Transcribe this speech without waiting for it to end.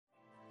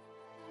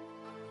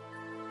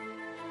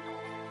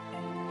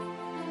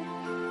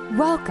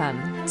Welcome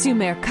to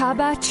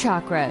Merkaba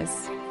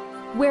Chakras,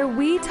 where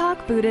we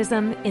talk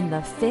Buddhism in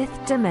the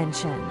fifth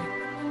dimension.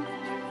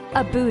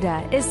 A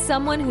Buddha is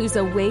someone who's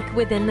awake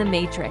within the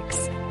matrix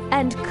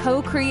and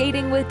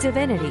co-creating with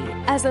divinity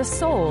as a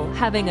soul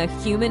having a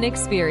human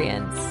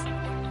experience.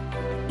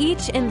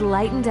 Each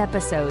enlightened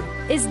episode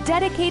is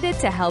dedicated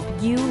to help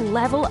you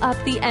level up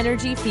the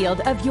energy field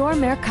of your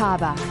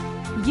Merkaba.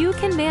 You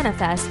can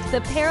manifest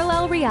the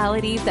parallel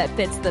reality that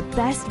fits the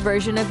best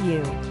version of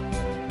you.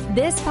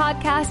 This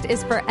podcast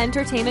is for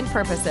entertainment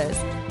purposes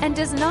and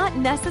does not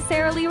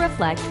necessarily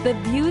reflect the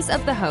views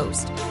of the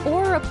host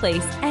or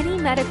replace any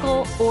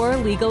medical or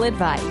legal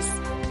advice.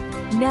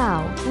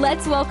 Now,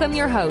 let's welcome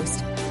your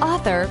host,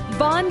 author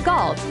Vaughn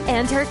Galt,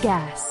 and her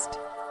guest.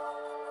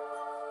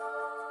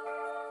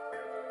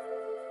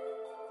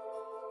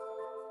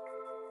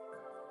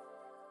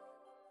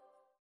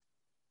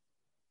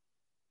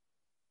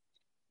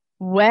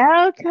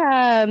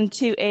 Welcome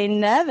to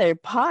another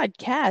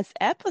podcast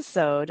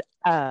episode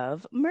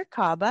of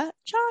Merkaba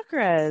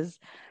Chakras.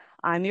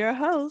 I'm your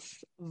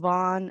host,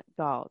 Vaughn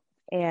Galt,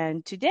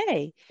 and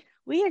today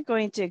we are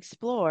going to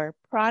explore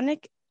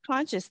pranic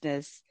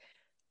consciousness,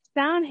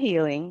 sound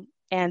healing,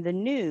 and the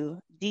new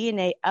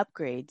DNA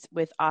upgrades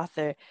with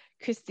author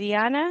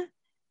Christiana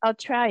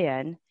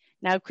Altrayan.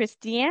 Now,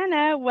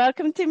 Christiana,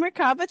 welcome to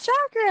Merkaba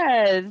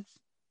Chakras.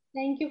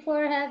 Thank you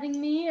for having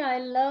me. I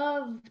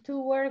love to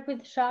work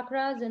with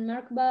chakras and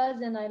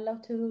Merkabas, and I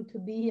love to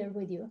be here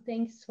with you.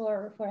 Thanks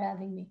for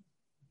having me.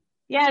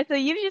 Yeah, so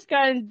you've just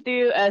gone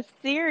through a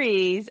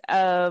series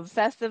of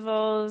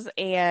festivals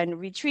and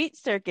retreat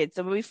circuits.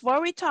 So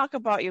before we talk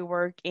about your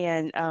work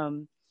and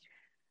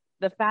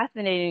the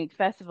fascinating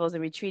festivals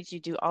and retreats you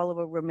do all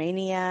over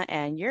Romania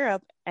and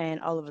Europe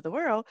and all over the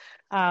world,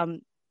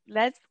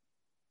 let's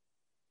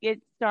get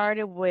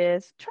started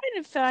with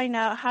trying to find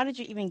out, how did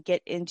you even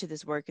get into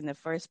this work in the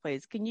first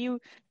place? Can you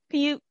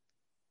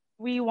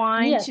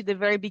rewind to the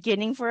very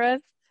beginning for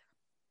us?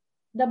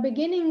 The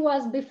beginning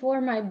was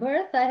before my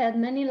birth. I had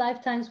many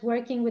lifetimes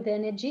working with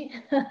energy.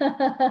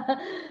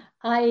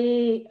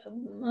 I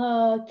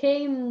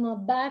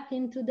came back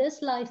into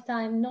this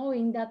lifetime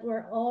knowing that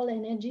we're all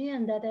energy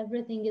and that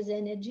everything is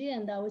energy.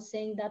 And I was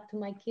saying that to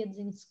my kids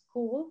in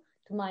school,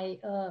 to my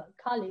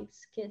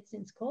colleagues' kids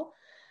in school.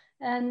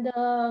 And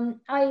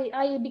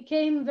I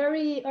became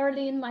very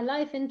early in my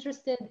life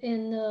interested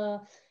in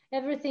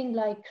everything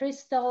like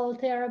crystal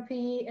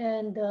therapy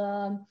and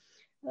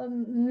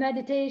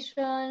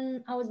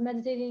meditation. I was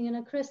meditating in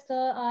a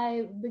crystal.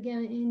 I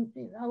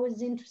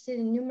was interested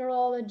in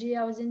numerology.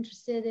 I was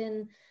interested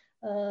in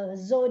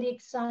zodiac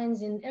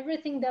signs and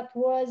everything that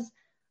was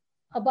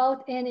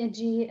about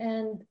energy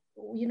and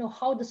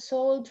how the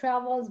soul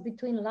travels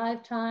between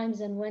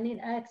lifetimes and when it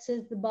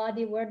exits the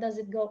body, where does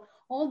it go?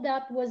 All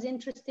that was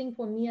interesting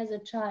for me as a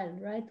child,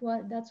 right?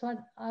 That's what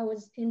I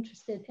was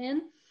interested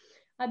in.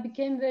 I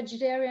became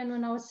vegetarian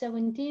when I was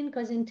 17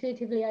 because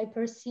intuitively I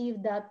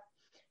perceived that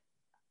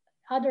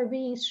other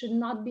beings should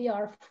not be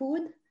our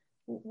food.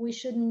 We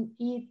shouldn't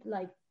eat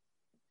like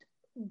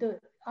the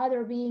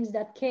other beings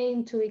that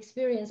came to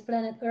experience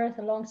planet Earth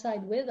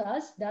alongside with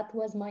us. That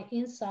was my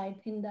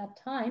insight in that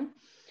time.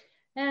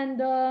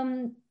 And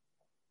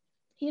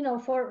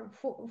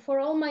for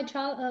all my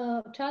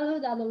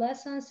childhood,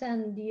 adolescence,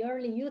 and the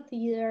early youth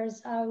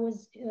years, I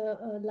was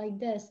like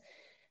this.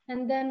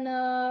 And then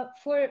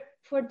for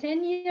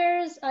 10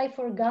 years, I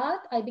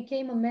forgot. I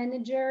became a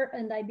manager,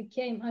 and I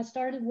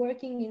started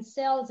working in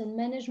sales and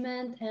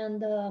management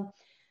and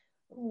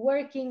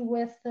working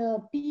with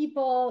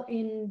people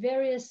in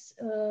various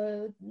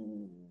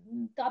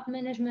top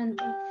management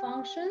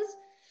functions.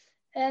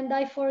 And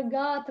I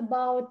forgot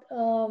about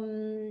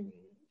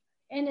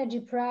energy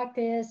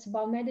practice,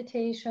 about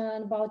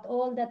meditation, about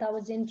all that I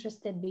was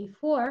interested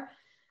before.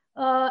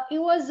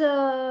 It was,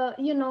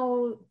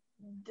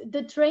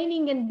 the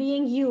training in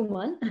being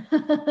human,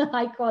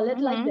 I call it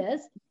like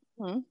this.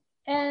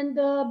 And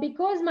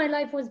because my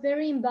life was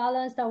very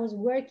imbalanced, I was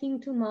working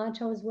too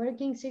much. I was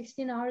working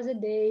 16 hours a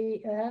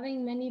day,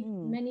 having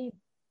many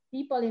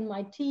people in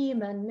my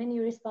team and many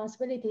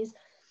responsibilities.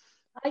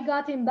 I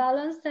got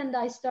imbalanced and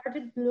I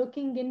started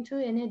looking into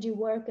energy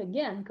work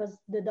again because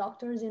the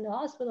doctors in the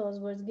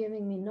hospitals was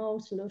giving me no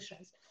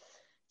solutions.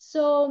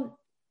 So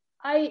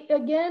I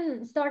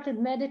again started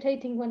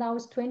meditating when I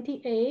was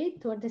 27,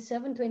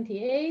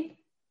 28.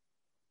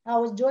 I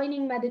was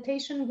joining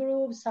meditation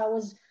groups. I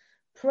was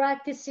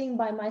practicing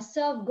by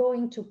myself,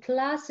 going to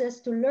classes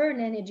to learn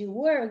energy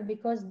work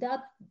because that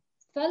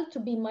felt to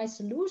be my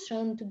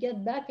solution to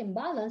get back in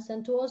balance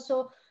and to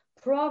also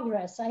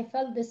progress. I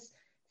felt this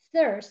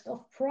thirst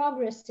of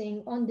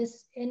progressing on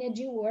this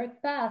energy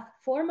work path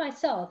for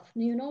myself,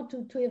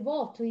 to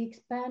evolve, to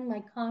expand my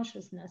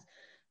consciousness,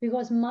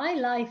 because my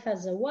life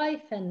as a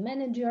wife and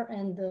manager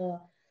and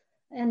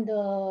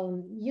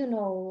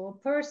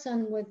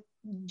person with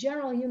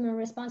general human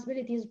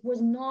responsibilities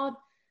was not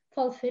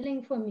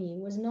fulfilling for me,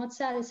 was not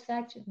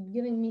satisfaction,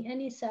 giving me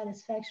any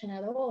satisfaction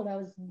at all. I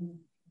was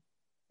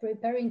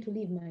preparing to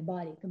leave my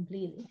body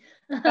completely.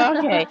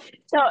 Okay.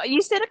 So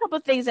you said a couple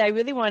of things I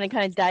really want to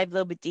kind of dive a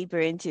little bit deeper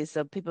into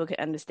so people can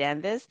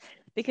understand this,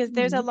 because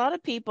there's a lot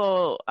of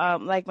people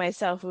like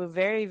myself who are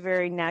very,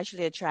 very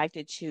naturally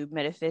attracted to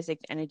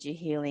metaphysics, energy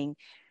healing,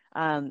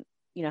 um,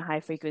 high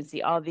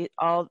frequency, all the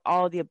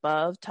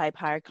above type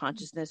higher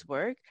consciousness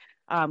work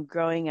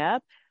growing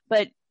up.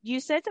 But you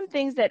said some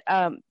things that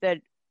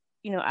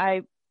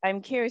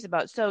I'm curious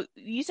about. So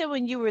you said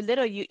when you were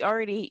little, you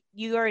already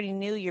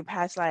knew your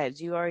past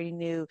lives. You already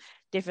knew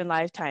different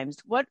lifetimes.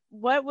 What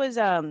were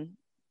some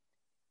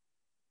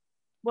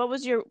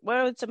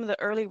of the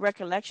early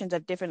recollections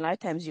of different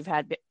lifetimes you've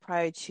had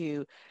prior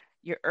to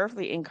your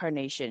earthly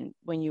incarnation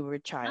when you were a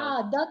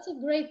child? That's a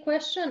great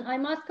question. I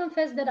must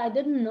confess that I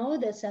didn't know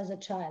this as a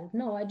child.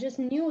 No, I just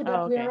knew Oh,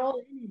 that we are okay.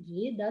 all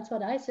energy. That's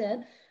what I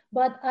said.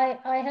 But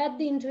I had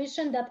the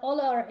intuition that all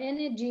our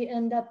energy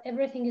and that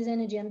everything is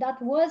energy. And that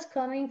was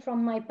coming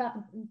from my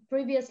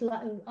previous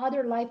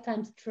other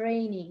lifetimes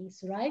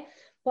trainings, right?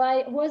 But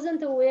I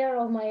wasn't aware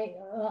of my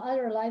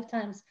other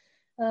lifetimes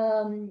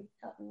um,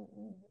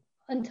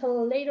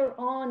 until later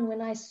on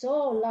when I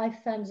saw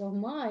lifetimes of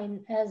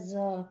mine as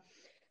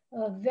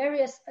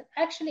various,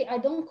 actually I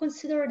don't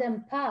consider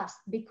them past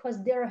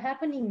because they're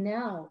happening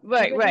now.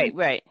 Right, Everything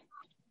right.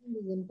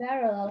 is in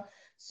parallel.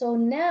 So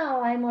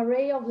now I'm a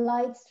ray of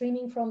light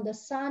streaming from the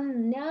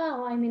sun.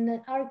 Now I'm in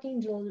the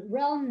archangel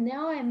realm.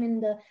 Now I'm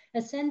in the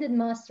ascended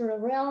master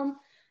realm.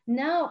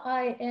 Now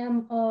I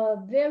am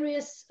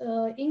various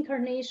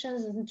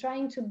incarnations and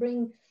trying to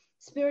bring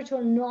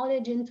spiritual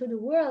knowledge into the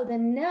world.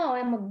 And now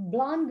I'm a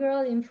blonde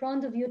girl in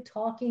front of you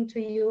talking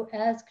to you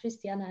as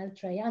Christiana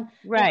El-Trayan.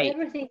 But Right.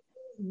 everything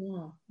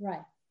no,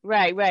 right.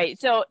 Right.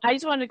 So I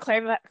just wanted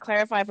to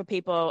clarify for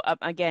people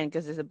again,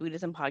 because it's a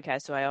Buddhism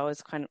podcast, so I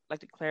always kind of like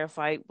to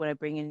clarify when I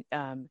bring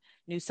in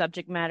new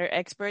subject matter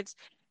experts.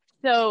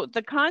 So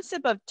the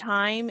concept of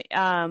time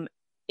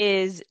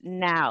is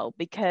now,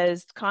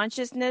 because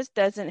consciousness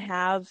doesn't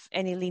have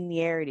any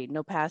linearity,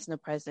 no past, no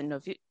present,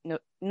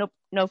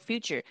 no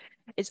future.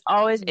 It's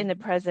always in the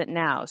present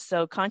now.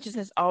 So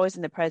consciousness always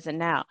in the present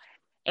now.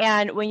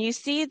 And when you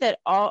see that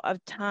all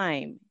of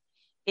time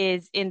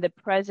is in the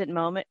present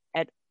moment,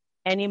 at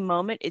any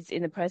moment it's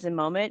in the present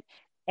moment,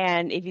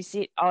 and if you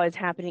see it all is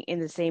happening in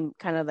the same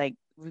kind of like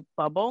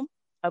bubble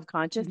of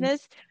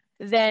consciousness,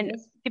 then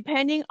Yes.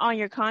 depending on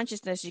your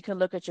consciousness, you can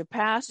look at your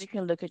past, you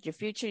can look at your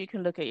future, you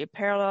can look at your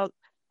parallel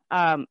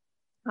um,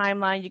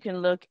 timeline, you can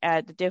look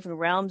at the different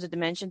realms of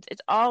dimensions.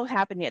 It's all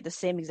happening at the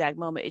same exact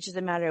moment. It's just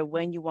a matter of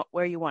where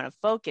you want to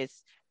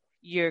focus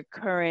your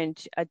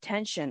current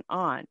attention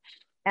on.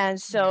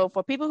 And so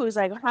for people who's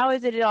like, how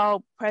is it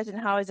all present?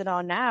 How is it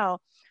all now?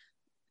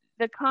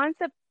 The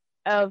concept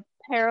of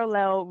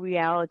parallel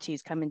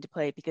realities come into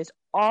play, because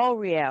all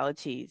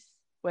realities,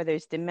 whether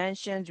it's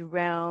dimensions,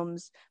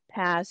 realms,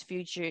 past,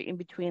 future, in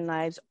between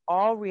lives,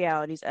 all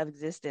realities of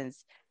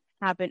existence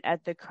happen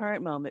at the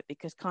current moment,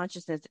 because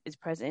consciousness is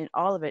present in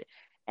all of it.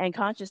 And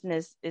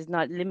consciousness is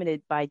not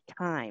limited by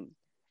time.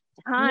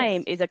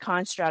 Time Yes. is a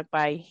construct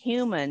by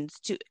humans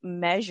to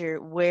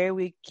measure where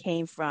we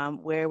came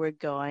from, where we're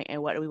going,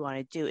 and what we want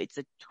to do. It's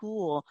a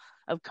tool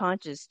of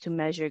conscious to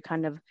measure,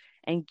 kind of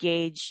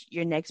engage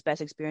your next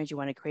best experience you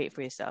want to create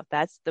for yourself.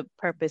 That's the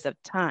purpose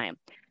of time.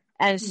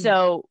 And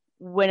so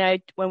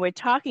when we're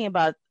talking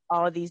about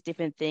all of these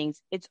different things,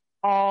 it's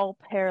all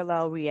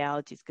parallel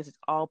realities, because it's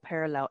all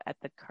parallel at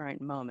the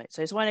current moment.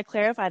 So I just want to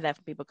clarify that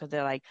for people, because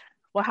they're like,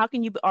 well, how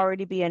can you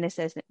already be an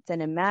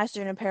ascended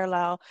master in a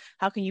parallel?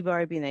 How can you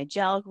already be in the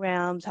angelic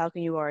realms? How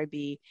can you already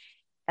be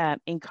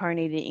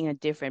incarnated in a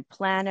different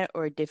planet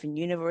or a different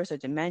universe or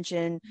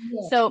dimension?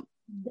 Yes. So,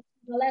 The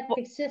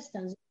galactic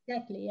systems,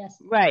 exactly,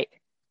 yes. right.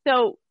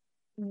 So,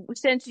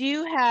 since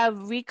you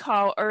have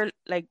recall, or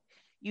like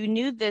you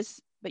knew this,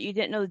 but you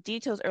didn't know the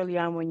details early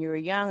on when you were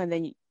young, and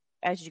then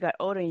as you got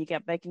older and you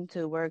got back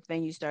into work,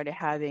 then you started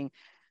having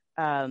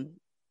um,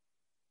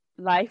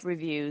 life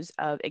reviews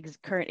of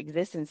current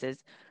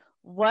existences.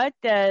 What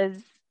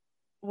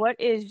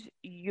is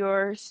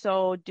your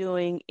soul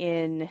doing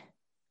in,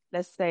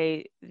 let's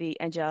say, the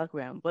angelic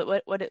realm?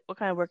 What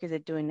kind of work is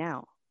it doing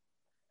now?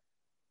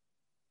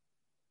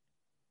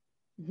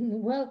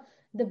 Well,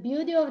 the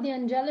beauty of the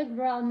angelic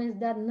realm is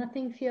that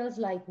nothing feels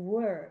like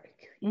work.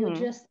 You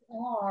Mm-hmm. just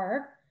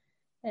are,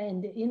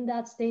 and in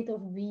that state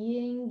of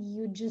being,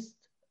 you just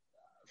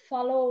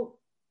follow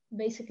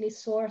basically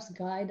source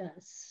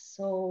guidance.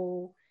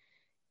 So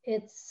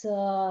it's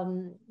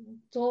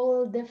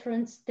total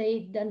different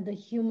state than the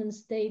human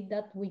state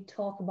that we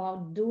talk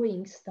about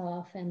doing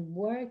stuff and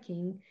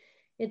working.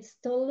 It's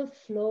total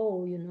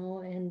flow,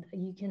 and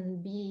you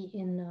can be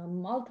in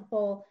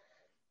multiple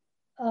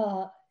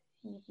uh,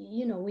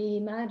 we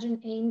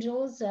imagine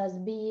angels as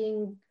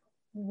being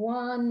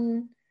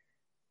one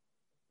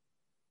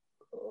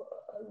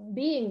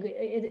being.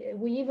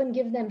 We even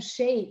give them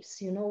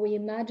shapes, we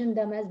imagine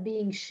them as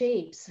being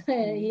shapes,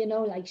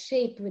 like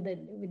shaped with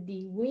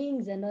the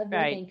wings and Right.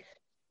 everything.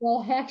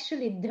 Well,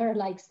 actually they're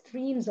like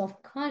streams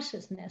of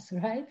consciousness,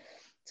 right?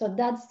 So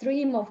that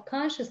stream of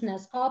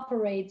consciousness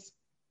operates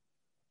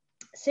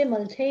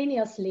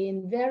simultaneously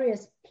in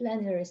various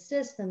planetary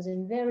systems,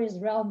 in various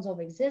realms of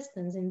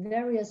existence, in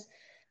various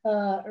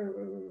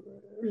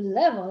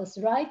levels,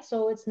 right?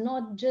 So it's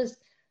not just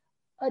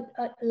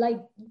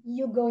like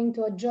you going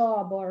to a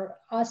job or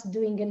us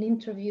doing an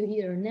interview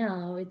here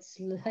now. It's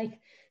like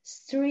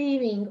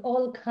streaming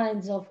all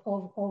kinds of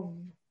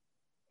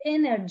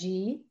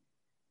energy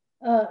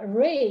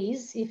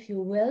rays, if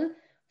you will,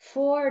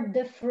 for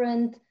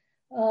different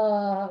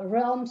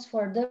realms,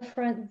 for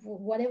different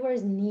whatever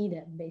is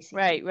needed,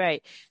 basically.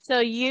 Right. So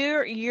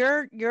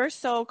your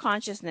soul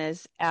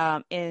consciousness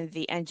in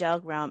the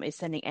angelic realm is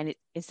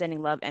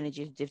sending love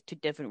energy to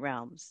different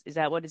realms. Is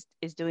that what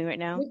it's doing right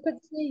now? We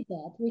could say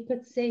that. We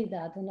could say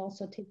that, and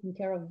also taking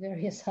care of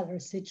various other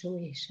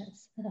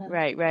situations.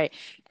 Right.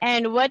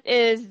 And what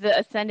is the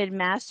ascended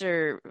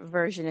master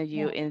version of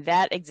you in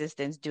that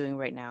existence doing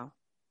right now?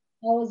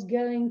 I was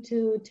going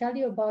to tell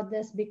you about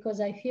this because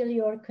I feel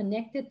you're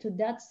connected to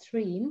that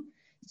stream.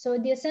 So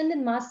the Ascended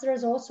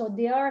Masters also,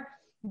 they are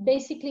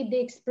basically the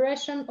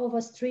expression of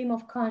a stream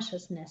of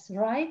consciousness,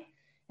 right?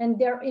 And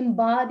they're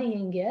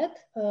embodying it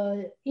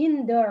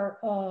in their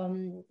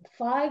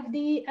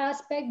 5D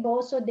aspect, but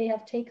also they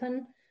have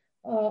taken,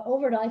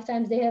 over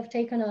lifetimes, they have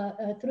taken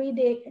a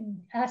 3D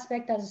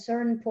aspect at a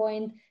certain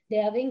point. They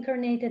have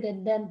incarnated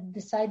and then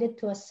decided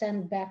to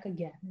ascend back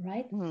again,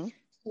 right? Mm-hmm.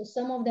 So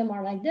some of them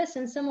are like this,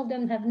 and some of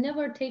them have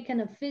never taken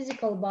a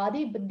physical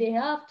body, but they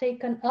have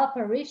taken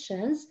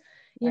apparitions,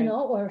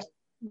 or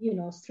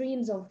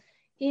streams of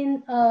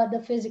in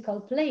the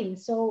physical plane.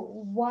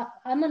 So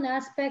I'm an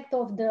aspect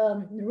of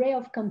the ray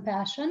of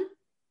compassion,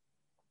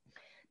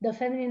 the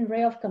feminine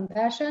ray of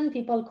compassion.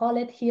 People call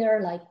it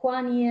here like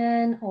Kuan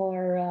Yin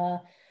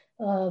or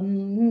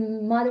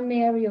Mother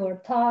Mary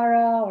or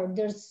Tara, or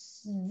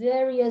there's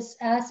various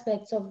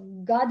aspects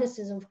of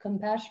goddesses of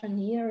compassion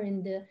here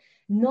in the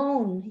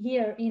known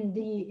here in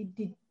the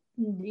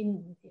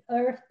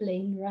earth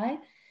plane, right?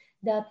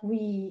 That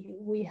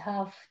we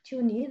have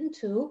tuned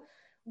into.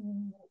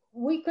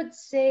 We could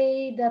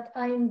say that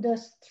I'm the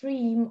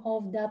stream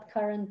of that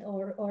current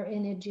or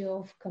energy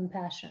of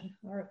compassion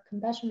or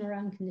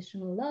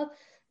unconditional love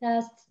that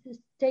has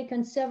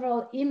taken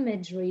several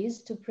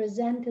imageries to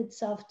present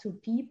itself to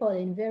people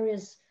in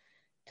various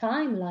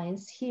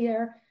timelines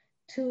here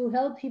to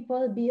help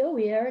people be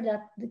aware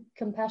that the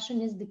compassion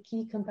is the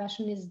key.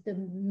 Compassion is the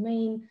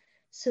main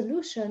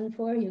solution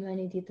for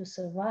humanity to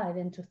survive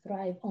and to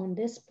thrive on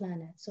this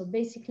planet. So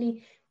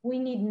basically, we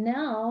need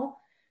now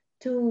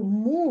to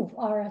move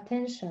our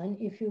attention,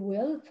 if you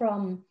will,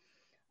 from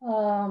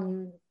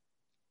the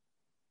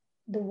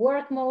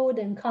work mode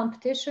and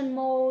competition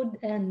mode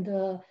and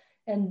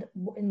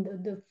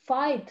the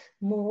fight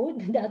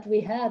mode that we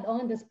had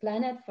on this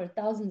planet for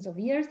thousands of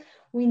years.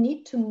 We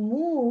need to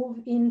move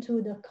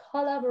into the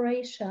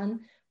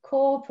collaboration,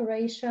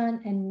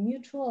 cooperation, and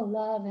mutual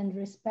love and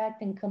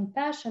respect and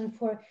compassion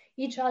for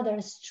each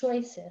other's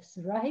choices,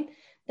 right?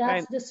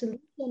 That's the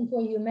solution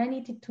for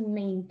humanity to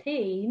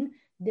maintain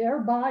their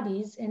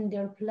bodies and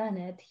their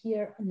planet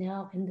here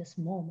now in this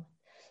moment.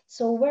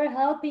 So we're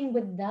helping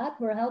with that.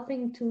 We're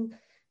helping to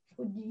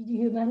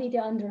humanity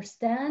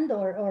understand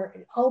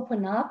or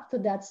open up to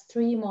that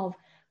stream of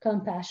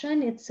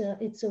compassion.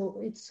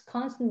 It's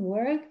constant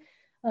work.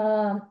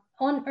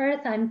 On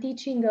Earth, I'm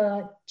teaching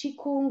a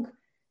Qigong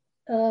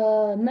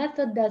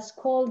method that's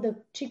called the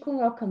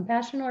Qigong of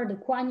Compassion, or the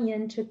Kuan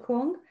Yin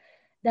Qigong.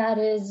 That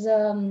is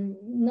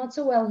not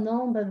so well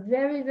known, but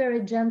very,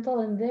 very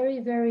gentle and very,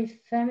 very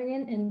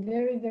feminine and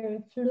very, very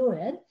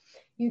fluid.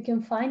 You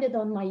can find it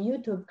on my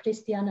YouTube,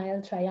 Christiana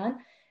El Trayan.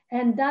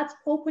 And that's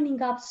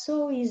opening up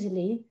so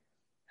easily.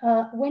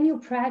 When you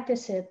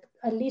practice it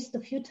at least a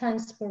few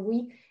times per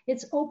week,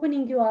 it's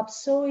opening you up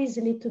so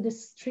easily to the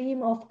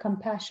stream of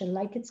compassion.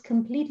 Like it's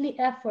completely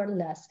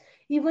effortless,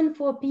 even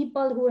for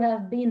people who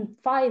have been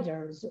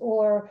fighters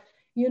or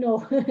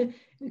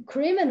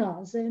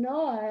criminals. I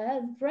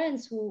have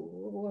friends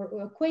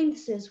or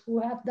acquaintances who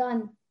have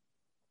done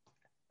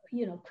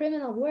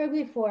criminal work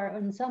before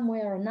in some way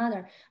or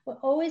another, but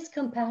always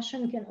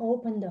compassion can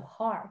open the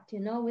heart.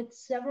 With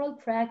several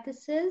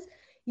practices,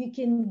 you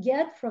can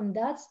get from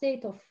that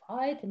state of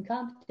fight and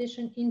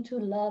competition into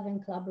love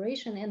and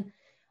collaboration and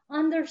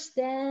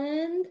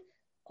understand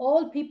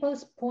all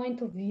people's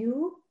point of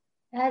view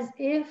as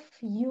if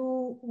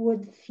you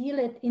would feel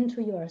it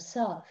into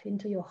yourself,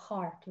 into your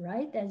heart,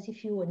 right? As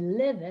if you would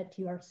live it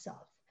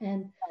yourself.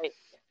 And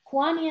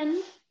Kuan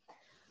Yin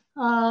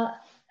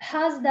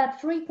has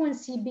that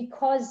frequency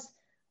because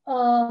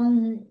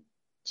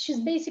she's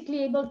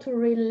basically able to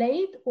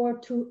relate or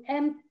to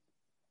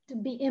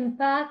be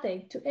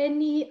empathic to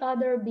any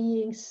other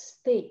being's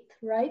state,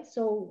 right?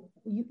 So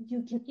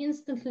you can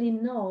instantly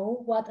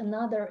know what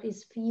another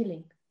is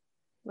feeling,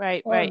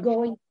 right?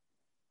 Going.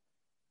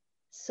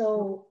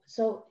 So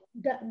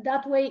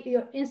that way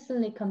you're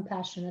instantly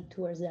compassionate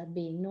towards that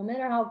being, no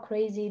matter how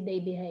crazy they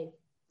behave.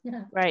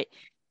 Yeah. Right.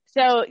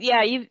 So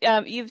yeah,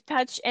 you've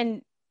touched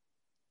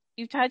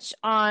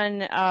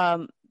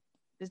on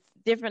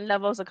different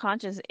levels of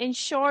consciousness. In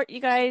short, you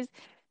guys,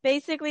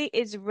 basically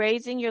it's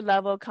raising your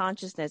level of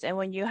consciousness. And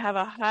when you have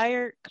a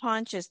higher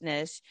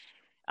consciousness,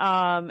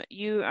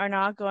 you are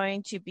not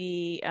going to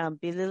be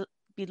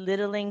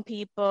belittling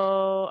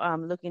people,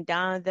 looking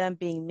down at them,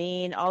 being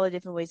mean, all the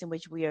different ways in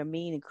which we are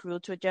mean and cruel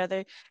to each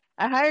other.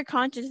 A higher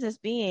consciousness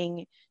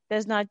being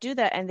does not do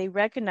that, and they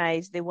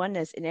recognize the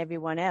oneness in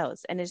everyone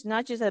else. And it's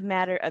not just a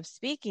matter of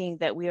speaking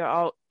that we are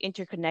all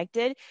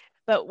interconnected,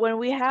 but when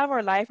we have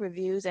our life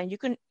reviews, and you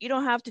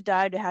don't have to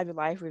die to have your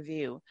life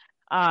review.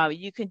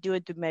 You can do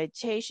it through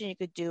meditation. You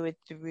could do it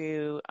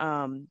through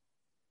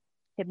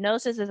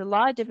hypnosis. There's a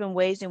lot of different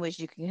ways in which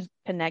you can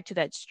connect to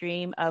that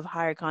stream of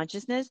higher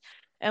consciousness.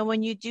 And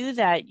when you do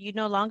that, you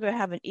no longer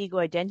have an ego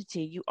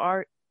identity. You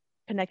are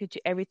connected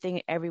to everything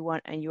and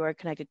everyone, and you are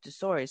connected to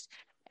source.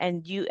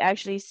 And you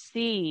actually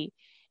see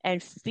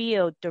and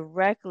feel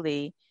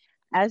directly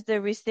as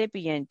the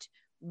recipient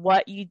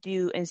what you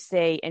do and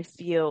say and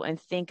feel and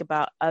think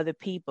about other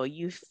people.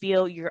 You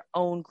feel your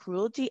own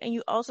cruelty, and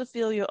you also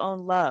feel your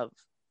own love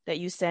that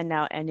you send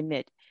out and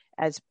emit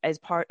as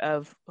part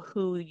of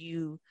who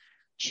you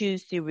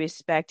choose to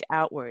respect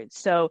outwards.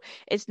 So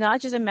it's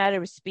not just a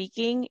matter of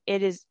speaking,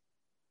 it is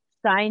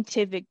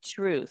scientific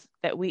truth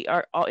that we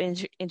are all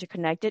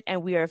interconnected,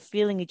 and we are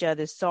feeling each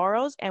other's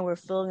sorrows, and we're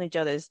feeling each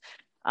other's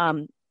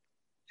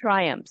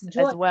triumphs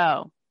as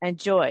well, and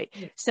joy.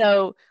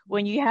 So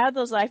when you have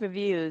those life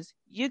reviews,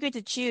 you get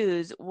to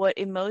choose what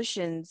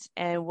emotions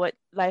and what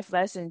life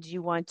lessons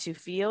you want to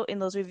feel in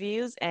those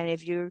reviews. And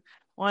if you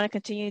want to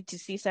continue to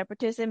see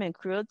separatism and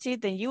cruelty,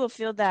 then you will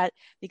feel that,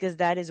 because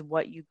that is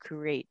what you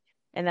create.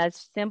 And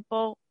that's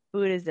simple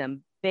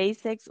Buddhism,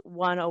 Basics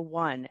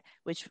 101,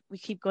 which we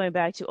keep going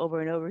back to over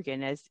and over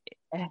again as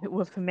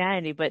with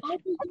humanity. But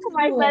that's a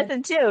life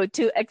lesson too,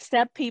 to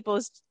accept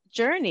people's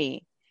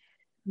journey.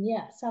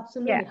 Yes,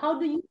 absolutely. Yeah. How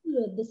do you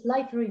do it, this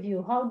life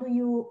review? How do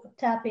you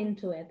tap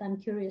into it?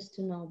 I'm curious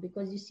to know,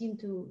 because you seem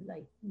to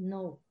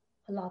know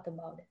a lot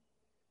about it.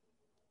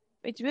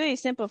 It's really a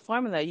simple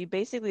formula. You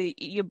basically,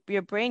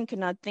 your brain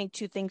cannot think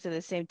two things at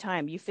the same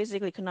time. You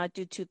physically cannot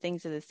do two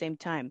things at the same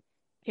time,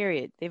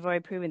 period. They've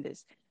already proven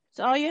this.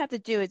 So all you have to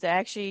do is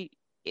a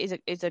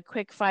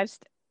quick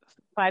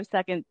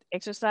 5-second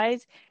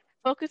exercise.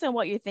 Focus on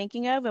what you're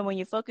thinking of. And when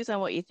you focus on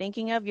what you're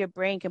thinking of, your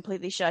brain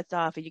completely shuts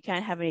off and you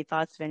can't have any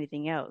thoughts of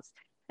anything else.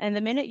 And the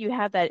minute you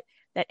have that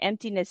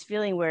emptiness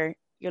feeling where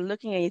you're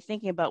looking and you're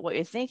thinking about what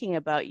you're thinking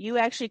about, you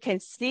actually can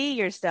see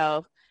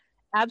yourself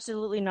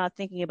absolutely not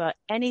thinking about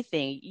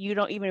anything. You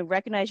don't even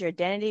recognize your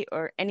identity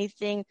or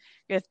anything.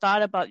 Your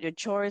thought about your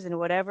chores and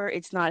whatever,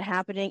 it's not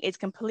happening. It's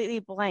completely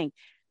blank.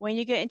 When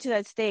you get into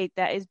that state,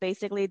 that is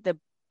basically the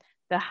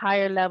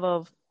higher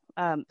level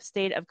of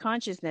state of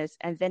consciousness.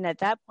 And then at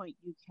that point,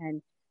 you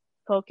can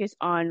focus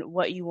on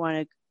what you want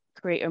to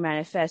create or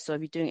manifest. So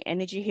if you're doing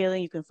energy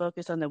healing, you can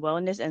focus on the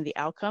wellness and the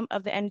outcome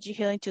of the energy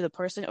healing to the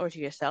person or to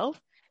yourself.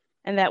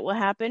 And that will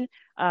happen.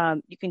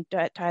 You can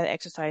try the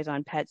exercise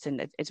on pets,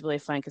 and it's really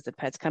fun because the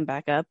pets come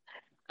back up.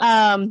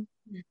 You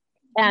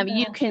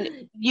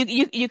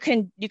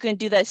can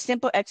do that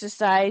simple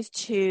exercise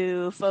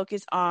to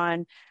focus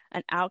on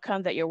an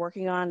outcome that you're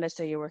working on. Let's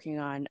say you're working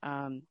on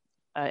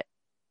an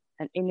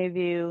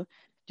interview,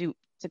 to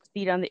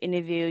succeed on the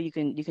interview. You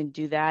can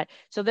do that.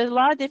 So there's a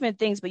lot of different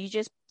things, but you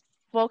just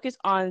focus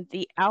on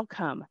the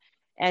outcome,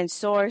 and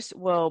source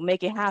will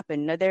make it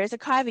happen. Now there is a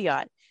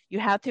caveat. You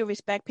have to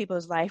respect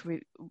people's life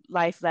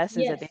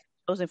lessons that they've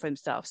chosen for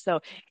themselves. So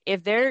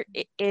if their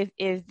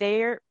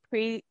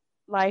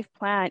pre-life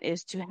plan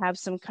is to have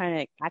some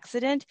kind of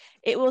accident,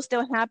 it will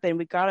still happen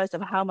regardless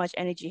of how much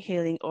energy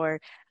healing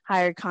or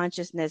higher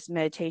consciousness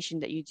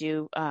meditation that you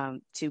do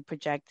to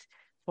project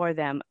for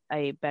them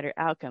a better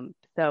outcome.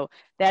 So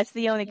that's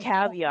the only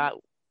caveat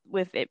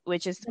with it,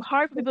 which is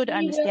hard for people to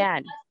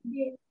understand.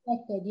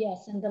 Respected,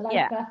 yes, and the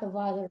life path of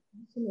others,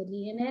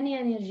 absolutely. In any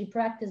energy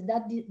practice,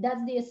 that's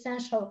the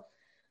essential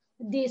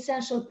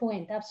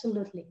point,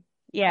 absolutely.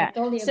 Yeah, I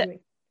totally agree.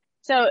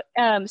 So,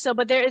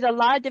 but there is a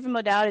lot of different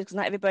modalities because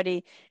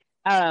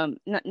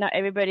not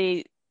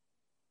everybody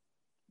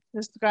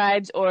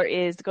subscribes or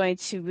is going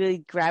to really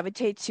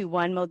gravitate to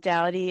one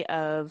modality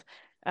of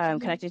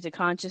connected to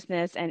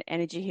consciousness and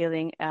energy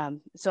healing.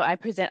 So I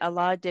present a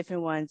lot of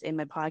different ones in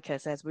my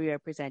podcast as we are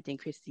presenting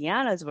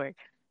Christiana's work.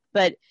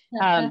 But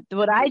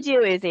what I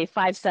do is a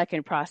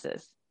 5-second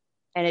process,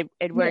 and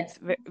it works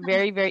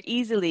very, very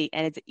easily,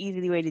 and it's an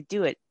easy way to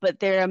do it. But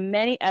there are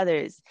many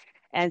others.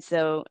 And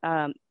so,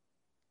 I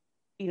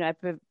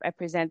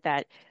present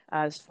that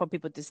for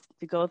people to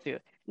go through.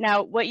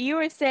 Now, what you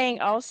were saying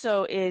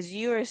also is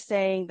you were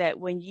saying that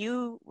when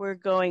you were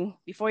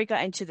before you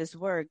got into this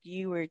work,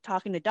 you were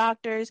talking to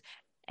doctors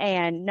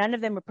and none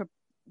of them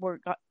were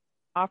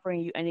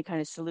offering you any kind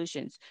of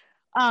solutions.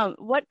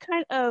 What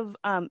kind of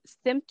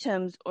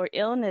symptoms or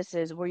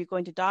illnesses were you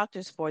going to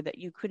doctors for that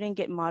you couldn't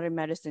get modern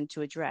medicine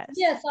to address?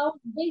 Yes, I was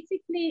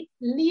basically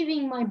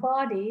leaving my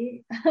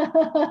body.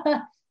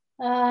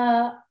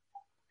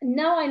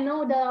 Now I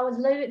know that I was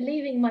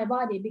leaving my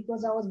body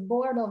because I was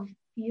bored of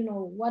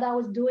what I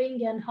was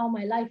doing and how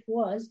my life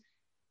was.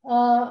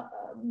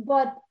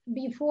 But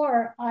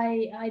before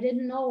I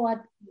didn't know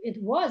what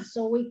it was,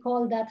 so we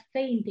called that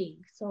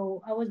fainting.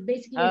 So I was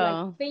basically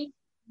like fainting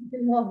in the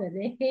middle of the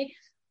day.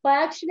 But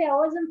actually, I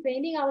wasn't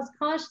fainting. I was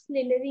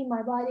consciously leaving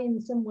my body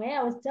in some way.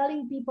 I was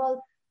telling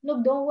people,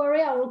 look, don't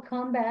worry, I will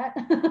come back.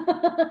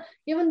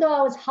 Even though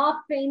I was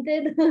half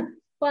fainted,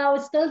 but I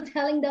was still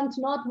telling them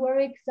to not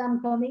worry because I'm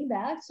coming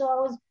back. So I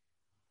was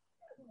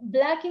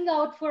blacking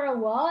out for a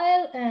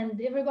while,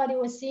 and everybody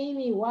was seeing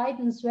me white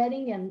and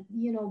sweating and,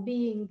 you know,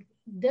 being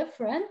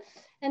different.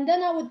 And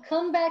then I would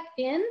come back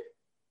in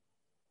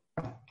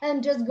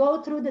and just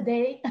go through the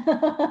day.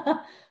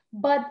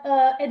 But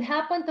it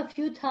happened a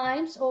few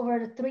times over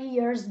the 3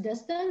 years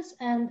distance,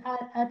 and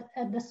at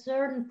a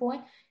certain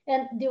point,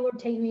 and they would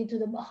take me to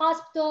the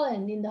hospital,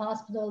 and in the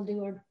hospital they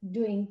were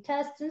doing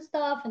tests and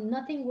stuff, and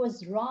nothing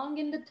was wrong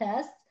in the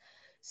tests.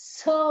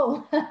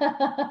 So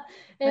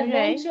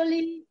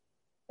eventually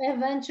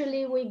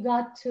we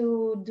got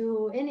to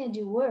do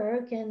energy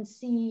work and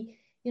see,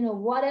 you know,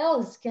 what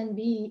else can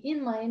be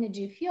in my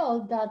energy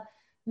field that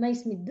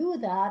makes me do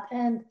that.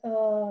 And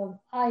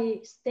I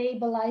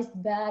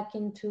stabilized back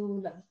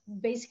into,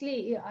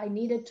 basically I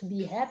needed to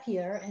be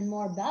happier and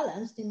more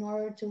balanced in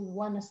order to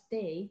want to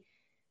stay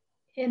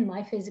in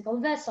my physical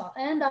vessel.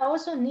 And I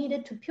also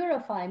needed to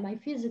purify my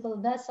physical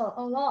vessel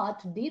a lot,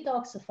 to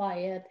detoxify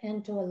it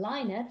and to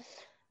align it,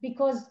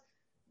 because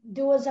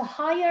there was a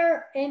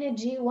higher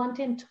energy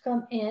wanting to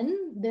come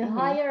in. The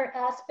higher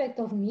aspect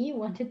of me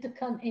wanted to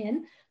come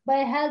in, but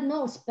I had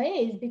no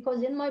space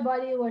because in my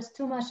body was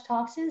too much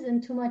toxins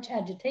and too much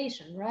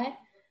agitation, right?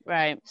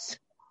 Right. So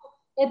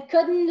it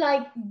couldn't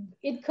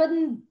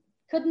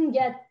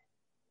get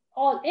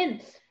all in.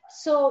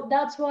 So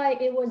that's why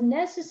it was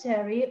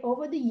necessary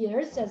over the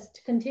years, as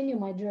to continue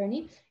my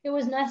journey, it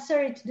was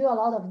necessary to do a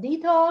lot of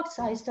detox.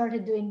 I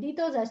started doing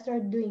detox. I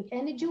started doing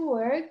energy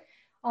work.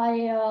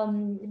 I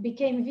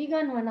became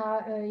vegan when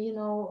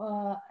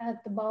at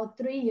about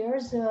 3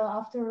 years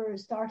after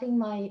starting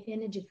my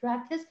energy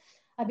practice.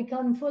 I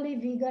became fully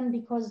vegan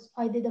because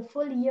I did a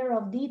full year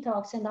of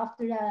detox, and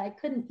after that I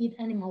couldn't eat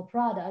animal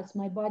products.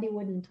 My body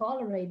wouldn't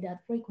tolerate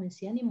that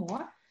frequency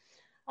anymore.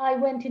 I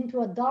went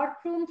into a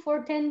dark room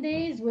for 10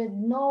 days with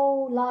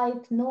no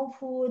light, no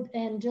food,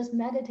 and just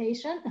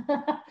meditation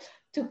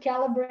to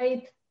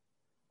calibrate.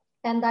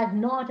 And I've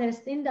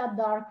noticed in that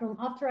dark room,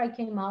 after I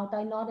came out,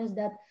 I noticed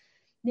that,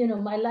 you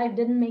know, my life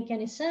didn't make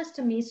any sense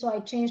to me. So I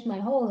changed my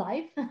whole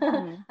life.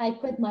 I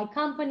quit my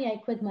company. I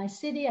quit my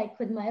city. I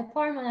quit my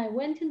apartment. I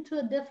went into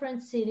a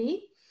different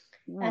city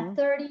at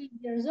 30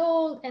 years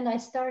old, and I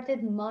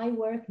started my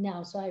work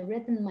now. So I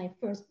written my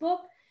first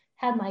book,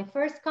 had my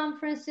first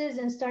conferences,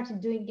 and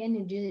started doing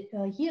energy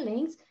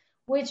healings,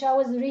 which I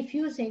was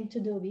refusing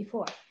to do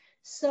before.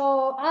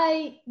 So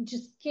I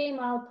just came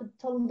out a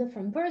total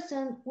different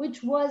person,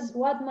 which was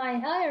what my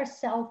higher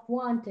self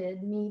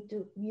wanted me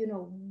to, you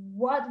know,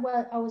 what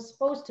I was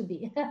supposed to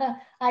be.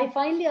 I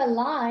finally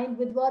aligned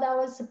with what I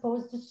was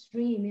supposed to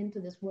stream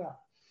into this world.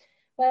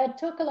 But it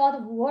took a lot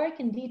of work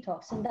and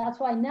detox. And that's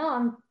why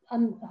now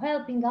I'm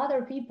helping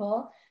other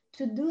people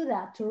to do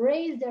that, to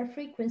raise their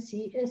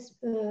frequency, is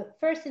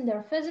first in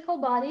their physical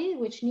body,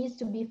 which needs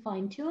to be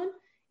fine-tuned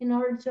in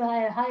order to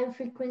have a higher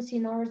frequency,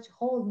 in order to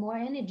hold more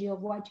energy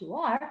of what you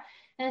are.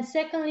 And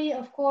secondly,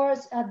 of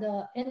course, at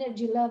the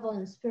energy level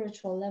and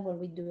spiritual level,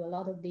 we do a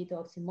lot of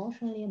detox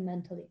emotionally and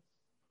mentally.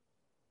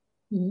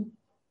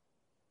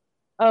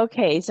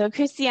 Okay, so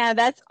Christiana,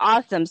 that's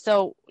awesome.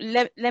 So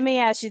let me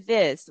ask you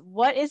this.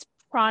 What is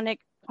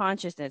pranic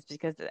consciousness?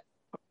 Because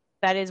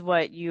that is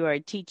what you are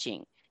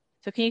teaching.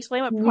 So can you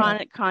explain what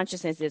pranic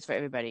consciousness is for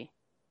everybody?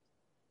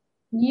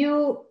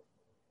 You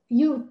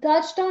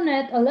touched on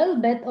it a little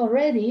bit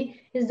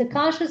already, is the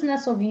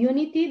consciousness of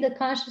unity, the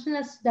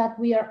consciousness that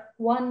we are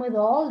one with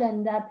all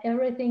and that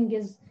everything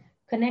is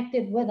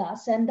connected with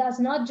us. And that's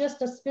not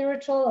just a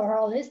spiritual or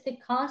holistic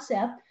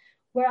concept.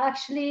 We're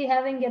actually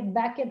having it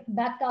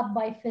backed up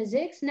by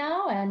physics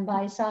now and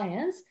by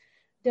science.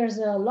 There's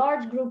a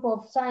large group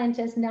of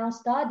scientists now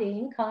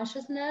studying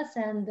consciousness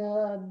and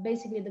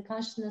basically the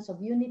consciousness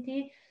of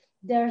unity.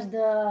 There's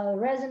the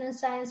Resonance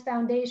Science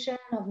Foundation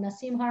of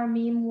Nassim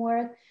Harameem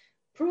work,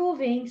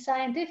 proving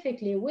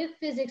scientifically with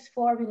physics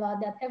formula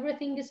that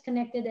everything is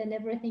connected and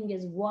everything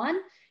is one.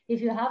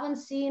 If you haven't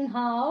seen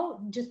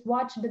how, just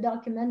watch the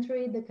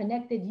documentary, The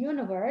Connected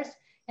Universe,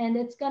 and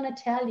it's gonna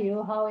tell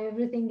you how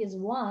everything is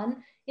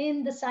one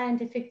in the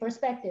scientific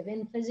perspective,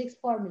 in physics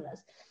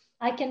formulas.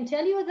 I can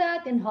tell you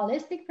that in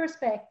holistic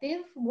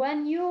perspective,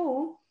 when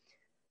you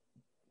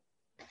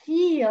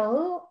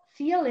feel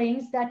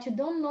feelings that you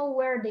don't know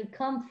where they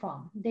come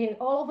from, they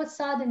all of a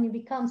sudden you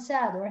become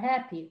sad or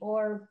happy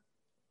or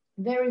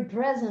very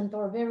present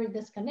or very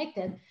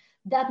disconnected,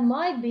 that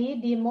might be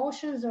the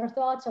emotions or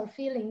thoughts or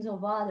feelings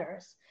of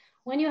others.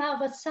 When you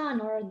have a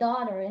son or a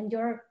daughter and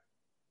you're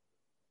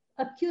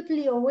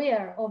acutely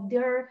aware of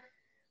their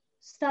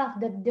stuff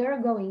that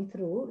they're going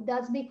through,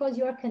 that's because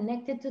you're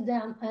connected to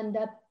them, and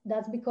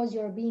that's because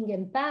you're being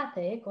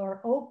empathic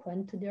or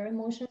open to their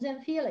emotions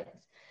and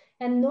feelings.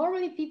 And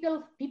normally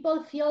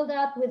people feel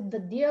that with the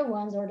dear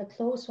ones or the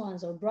close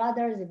ones or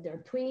brothers, if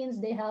they're twins,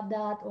 they have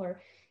that,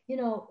 or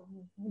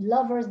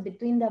lovers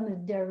between them,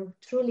 if they're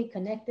truly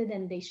connected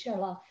and they share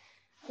love.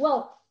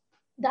 Well,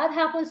 that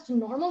happens to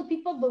normal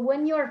people, but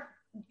when you're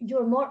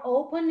more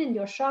open and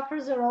your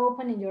chakras are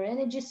open and your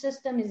energy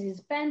system is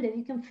expanded,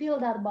 you can feel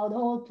that about the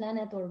whole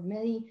planet or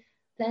many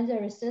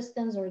planetary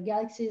systems or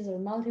galaxies or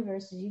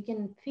multiverses. You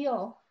can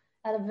feel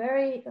at a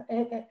very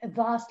a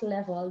vast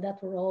level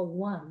that we're all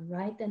one,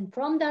 right? And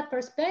from that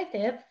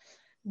perspective,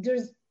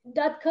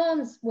 that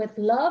comes with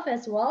love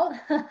as well.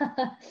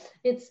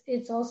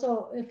 It's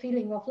also a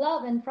feeling of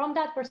love, and from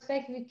that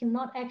perspective, you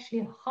cannot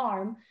actually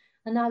harm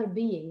another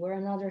being or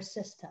another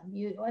system.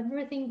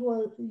 Everything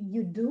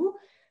you do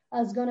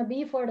is going to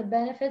be for the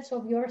benefits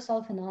of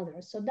yourself and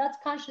others. So that's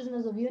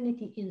consciousness of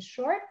unity in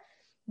short.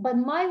 But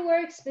my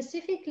work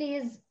specifically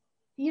is,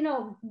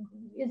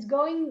 it's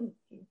going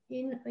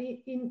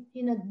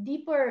in a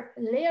deeper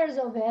layers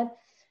of it,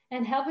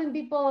 and helping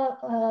people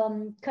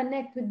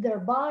connect with their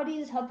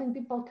bodies, helping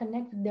people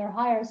connect with their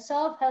higher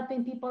self,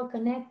 helping people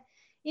connect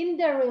in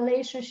their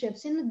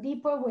relationships in a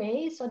deeper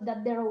way, so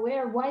that they're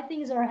aware why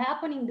things are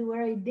happening the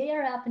way they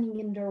are happening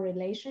in their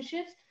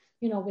relationships,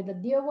 with the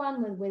dear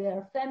one, with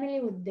their family,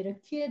 with their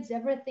kids.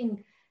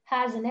 Everything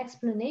has an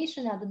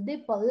explanation at a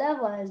deeper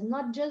level. It's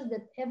not just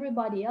that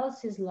everybody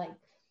else is like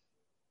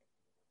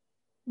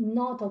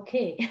not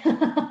okay.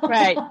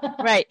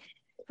 Right.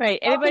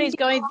 Everybody's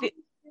going through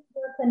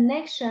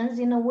connections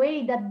in a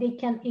way that they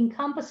can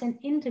encompass and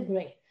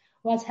integrate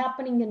what's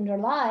happening in their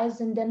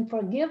lives, and then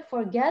forgive,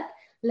 forget,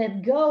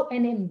 let go,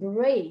 and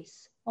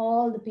embrace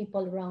all the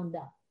people around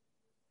them.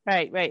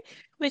 Right.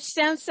 Which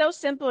sounds so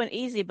simple and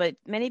easy, but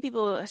many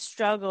people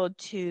struggle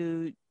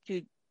to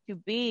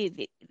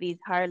be these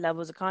higher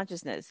levels of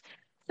consciousness.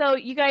 So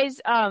you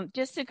guys,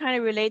 just to kind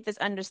of relate this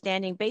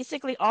understanding,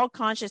 basically all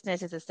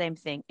consciousness is the same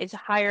thing. It's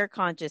higher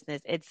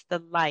consciousness. It's the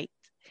light.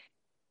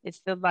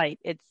 It's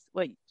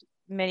what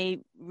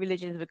many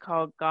religions would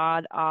call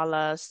God,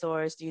 Allah,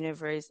 source,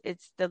 universe.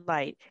 It's the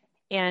light.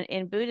 And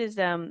in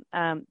Buddhism,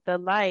 the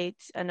light,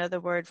 another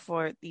word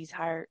for this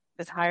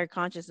higher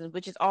consciousness,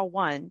 which is all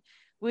one.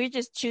 We're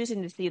just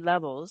choosing to see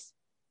levels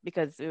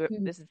because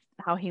this is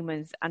how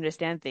humans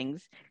understand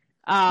things.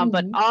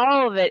 But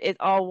all of it is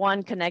all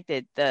one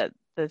connected. The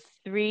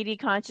 3D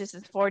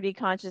consciousness, 4D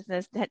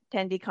consciousness,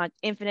 10D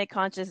infinite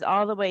consciousness,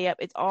 all the way up.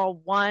 It's all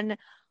one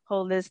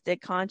holistic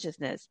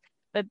consciousness.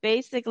 But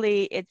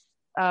basically, it's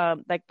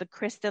like the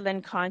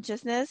crystalline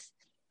consciousness,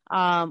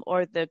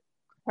 or the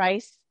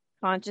Christ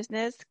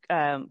consciousness.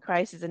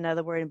 Christ is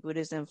another word in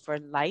Buddhism for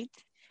light.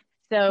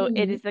 So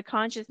it is the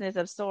consciousness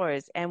of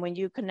source. And when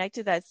you connect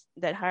to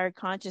that higher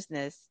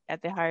consciousness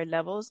at the higher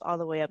levels, all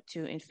the way up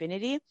to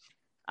infinity,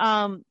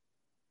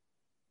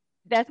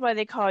 that's why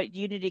they call it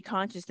unity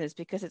consciousness,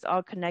 because it's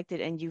all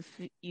connected. And you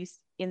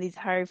in these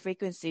higher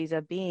frequencies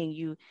of being,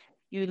 you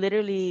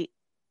literally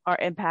are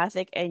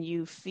empathic, and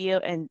you feel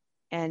and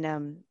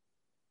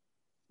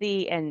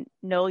see and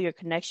know your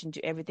connection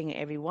to everything and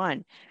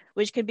everyone,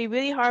 which can be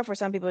really hard for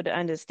some people to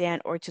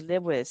understand or to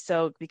live with.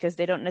 So because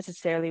they don't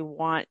necessarily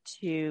want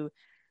to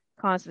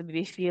constantly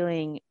be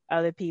feeling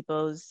other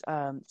people's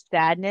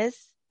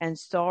sadness and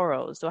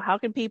sorrow. So how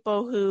can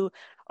people who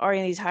are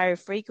in these higher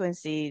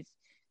frequencies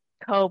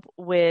cope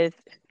with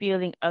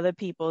feeling other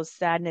people's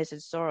sadness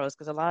and sorrows?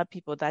 Because a lot of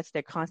people, that's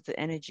their constant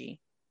energy.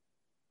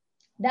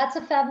 That's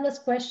a fabulous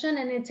question,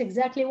 and it's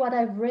exactly what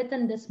I've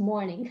written this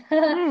morning.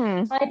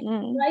 I'm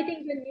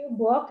writing a new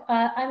book.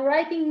 I'm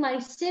writing my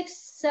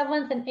 6th,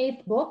 7th, and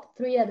 8th book,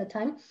 3 at a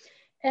time.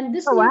 And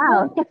this new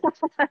book,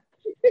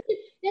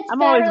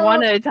 I'm always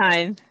one at a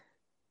time.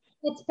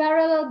 It's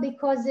parallel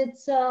because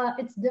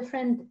it's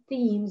different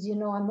themes.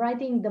 I'm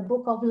writing the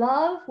Book of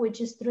Love,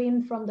 which is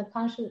streamed from the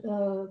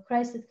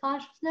Christed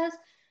Consciousness.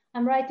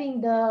 I'm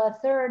writing the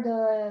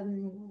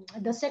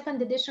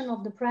second edition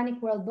of the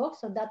Pranic World book.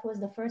 So that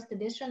was the first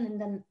edition, and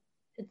then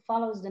it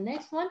follows the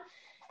next one.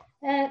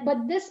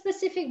 But this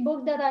specific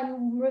book that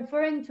I'm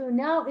referring to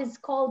now is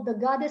called The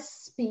Goddess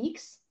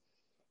Speaks.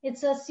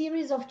 It's a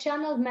series of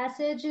channeled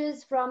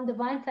messages from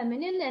Divine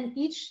Feminine, and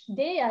each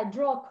day I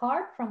draw a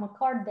card from a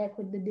card deck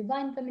with the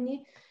Divine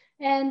Feminine,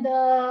 and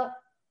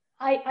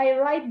I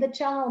write the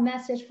channel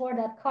message for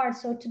that card.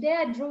 So today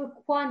I drew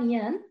Kuan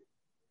Yin,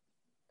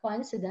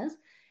 coincidence,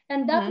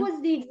 and that was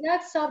the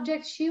exact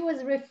subject she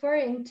was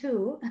referring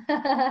to.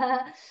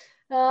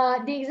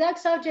 The exact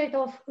subject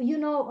of,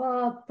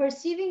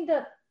 perceiving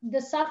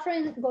the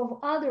suffering of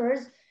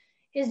others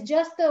is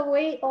just a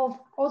way of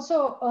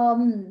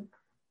also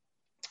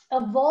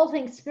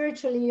evolving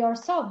spiritually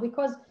yourself,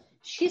 because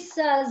she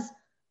says,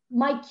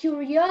 my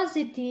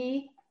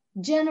curiosity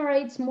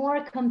generates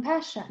more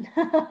compassion.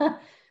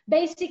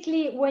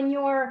 Basically, when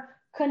you're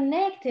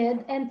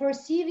connected and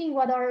perceiving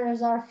what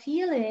others are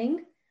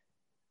feeling,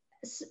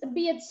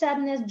 be it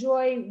sadness,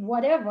 joy,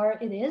 whatever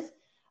it is,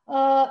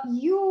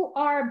 you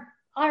are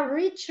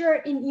richer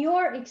in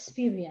your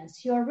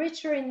experience. You're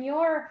richer in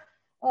your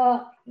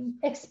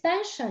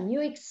expansion.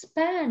 You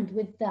expand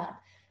with that.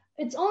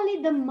 it's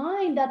only the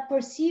mind that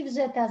perceives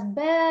it as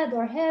bad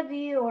or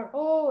heavy, or,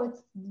 oh,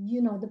 it's,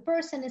 the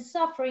person is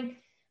suffering.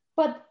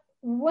 But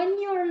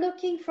when you're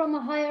looking from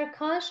a higher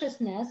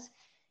consciousness,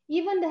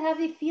 even the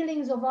heavy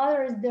feelings of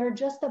others, they're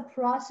just a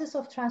process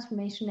of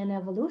transformation and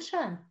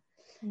evolution.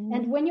 Mm-hmm.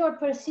 And when you're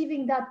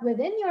perceiving that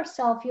within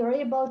yourself, you're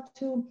able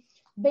to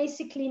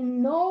basically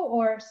know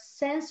or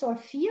sense or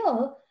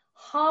feel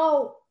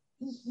how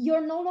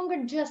you're no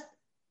longer just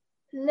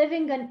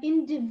living an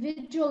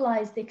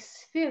individualized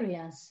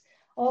experience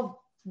of,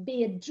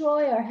 be it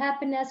joy or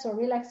happiness or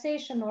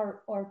relaxation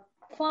or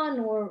fun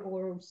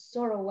or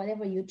sorrow,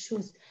 whatever you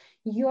choose.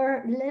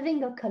 You're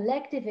living a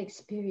collective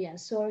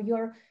experience. So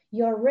you're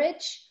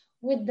rich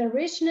with the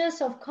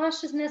richness of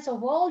consciousness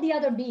of all the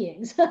other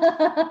beings.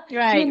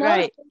 Right,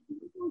 right.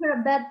 It's never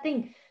a bad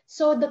thing.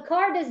 So the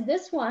card is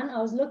this one. I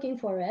was looking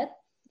for it.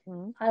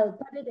 Mm-hmm. I'll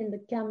put it in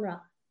the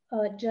camera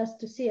just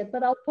to see it,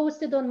 but I'll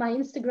post it on my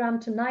Instagram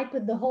tonight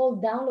with the whole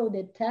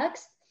downloaded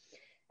text.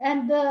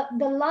 And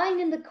the line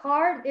in the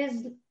card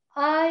is,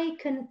 I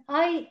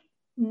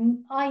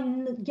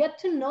get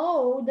to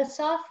know the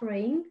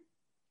suffering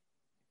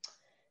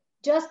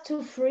just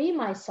to free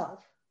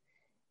myself.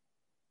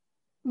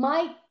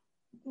 My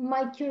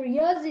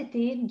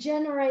curiosity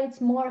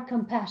generates more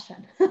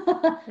compassion.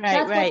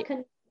 That's right.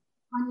 What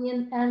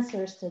Kuan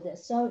answers to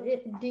this. So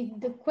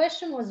the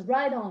question was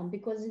right on,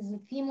 because it's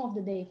the theme of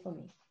the day for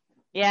me.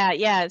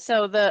 Yeah.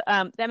 So the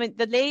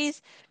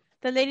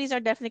ladies are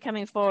definitely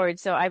coming forward.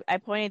 So I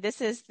pointed, this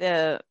is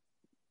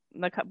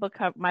my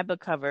book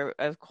cover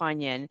of Kuan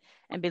Yin,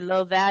 and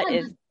below that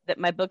is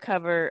my book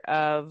cover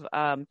of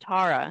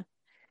Tara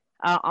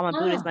on my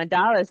Buddhist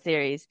Mandala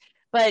series.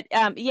 But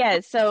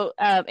so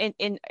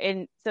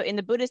in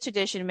the Buddhist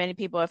tradition, many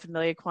people are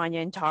familiar with Kuan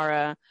Yin,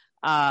 Tara,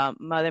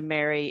 Mother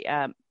Mary,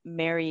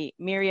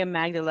 Miriam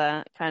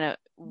Magdala kind of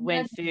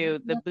went through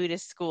the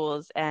Buddhist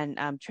schools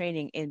and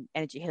training in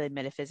energy healing,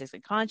 metaphysics,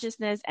 and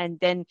consciousness, and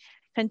then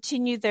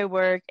continued their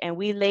work. And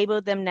we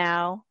label them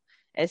now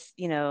as,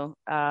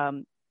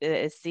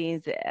 it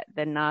seems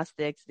the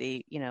Gnostics,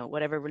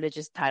 whatever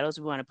religious titles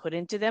we want to put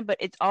into them, but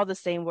it's all the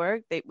same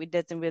work. It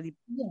doesn't really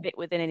fit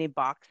within any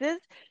boxes,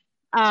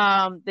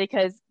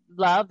 because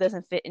love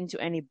doesn't fit into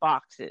any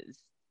boxes,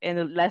 and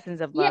the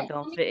lessons of love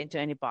don't fit into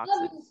any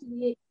boxes.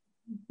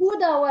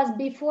 Buddha was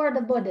before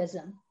the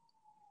Buddhism.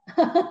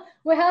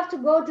 We have to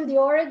go to the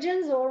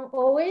origins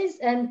always,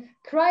 and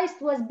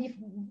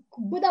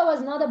Buddha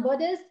was not a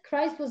Buddhist,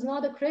 Christ was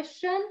not a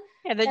Christian.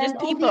 Yeah, they're just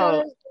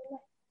people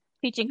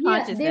teaching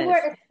consciousness. They were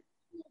expressions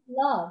of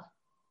love.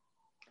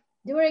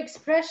 They were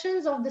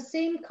expressions of the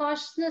same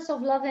consciousness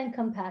of love and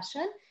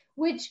compassion,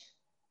 which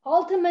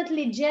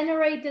ultimately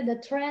generated a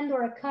trend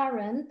or a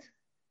current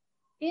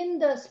in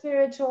the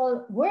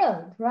spiritual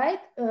world, right?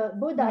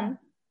 Buddha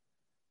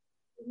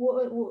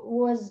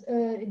was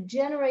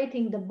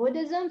generating the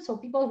Buddhism, so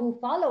people who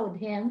followed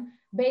him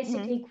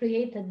basically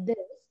created this,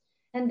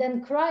 and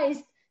then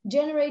Christ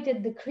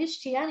generated the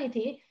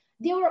Christianity.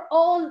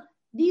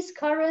 These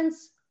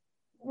currents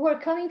were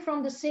coming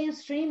from the same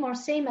stream or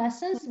same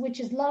essence, which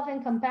is love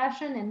and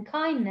compassion and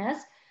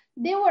kindness.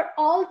 They were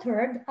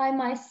altered, I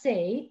might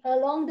say,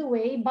 along the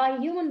way by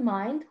human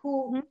mind,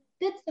 who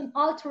did some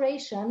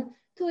alteration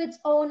to its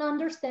own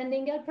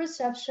understanding and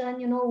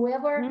perception.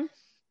 Whoever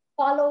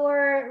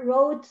follower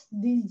wrote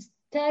these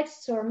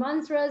texts or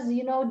mantras,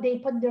 they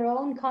put their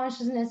own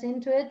consciousness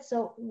into it,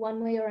 so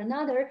one way or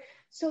another.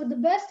 So the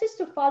best is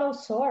to follow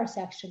source,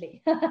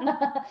 actually.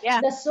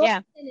 The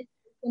source is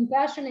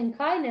compassion and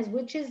kindness,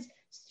 which is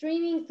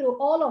streaming through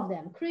all of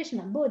them: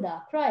 Krishna,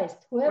 Buddha,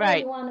 Christ, whoever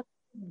you want to.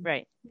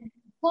 Right.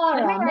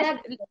 Clara,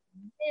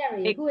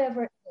 Mary,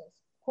 whoever it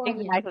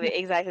is.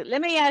 Exactly.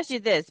 Let me ask you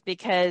this,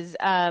 because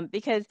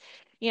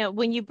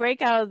when you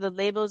break out of the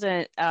labels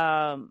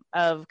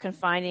of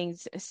confining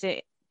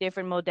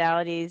different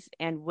modalities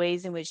and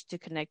ways in which to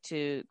connect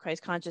to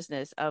Christ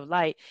consciousness of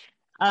light,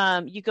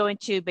 you go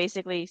into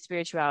basically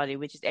spirituality,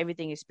 which is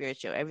everything is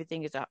spiritual.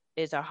 Everything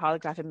is a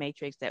holographic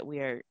matrix that we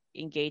are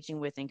engaging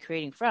with and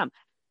creating from.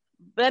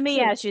 But let me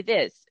ask you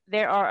this.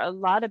 There are a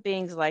lot of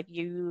beings like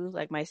you,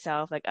 like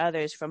myself, like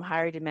others from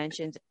higher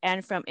dimensions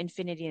and from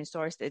infinity and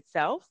source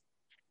itself,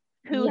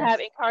 who have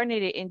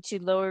incarnated into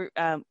lower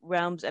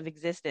realms of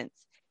existence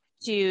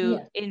to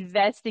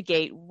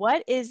investigate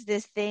what is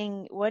this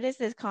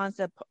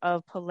concept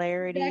of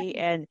polarity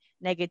and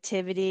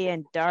negativity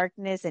and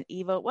darkness and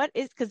evil.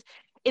 Because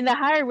in the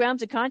higher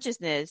realms of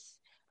consciousness,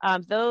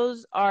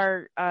 those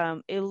are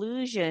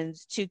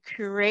illusions to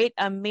create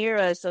a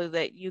mirror so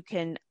that you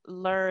can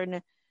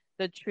learn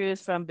the truth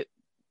from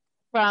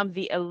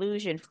the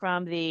illusion,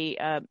 from the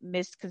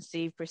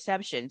misconceived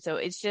perception. So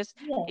it's just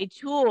a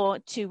tool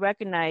to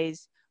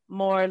recognize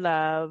more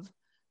love,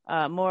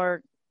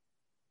 more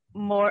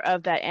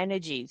of that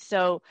energy.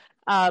 So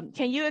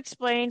can you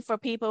explain for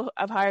people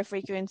of higher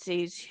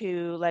frequencies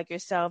who, like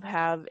yourself,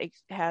 have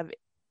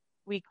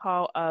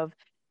recall of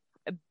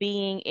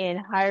being in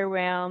higher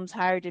realms,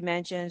 higher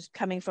dimensions,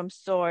 coming from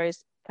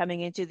source, coming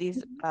into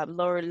these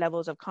lower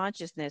levels of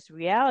consciousness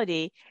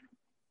reality,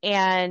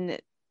 and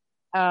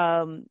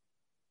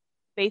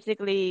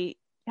basically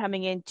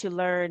coming in to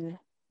learn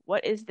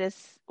what is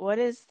this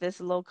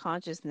low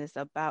consciousness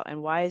about,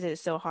 and why is it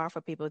so hard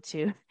for people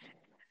to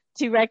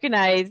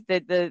recognize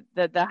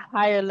the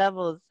higher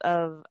levels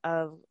of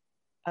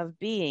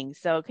being.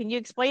 So can you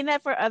explain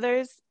that for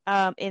others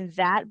in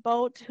that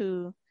boat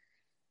who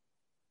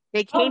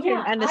they Oh came here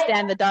to yeah,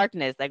 understand the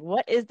darkness? Like,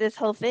 what is this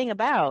whole thing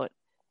about?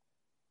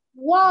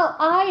 well,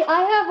 I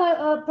have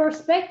a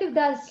perspective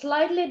that's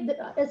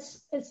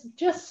it's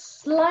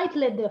just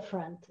slightly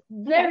different, Okay.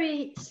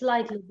 very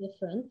slightly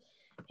different,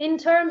 in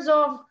terms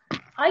of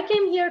I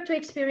came here to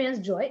experience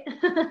joy.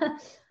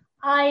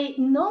 I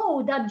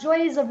know that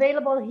joy is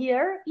available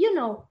here. You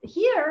know,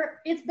 here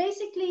it's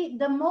basically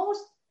the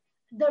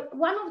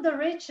one of the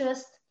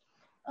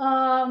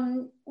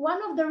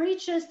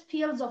richest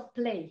fields of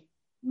play.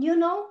 You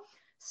know,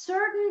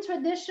 certain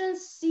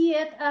traditions see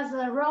it as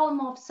a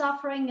realm of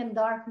suffering and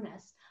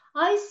darkness.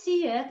 I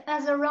see it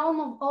as a realm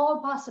of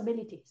all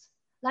possibilities,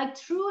 like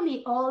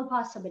truly all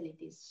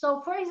possibilities.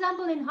 So, for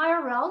example, in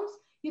higher realms,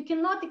 you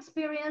cannot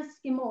experience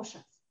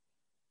emotions.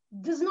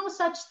 There's no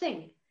such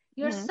thing.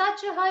 You're Mm-hmm.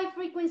 such a high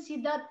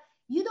frequency that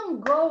you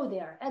don't go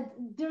there, and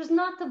there's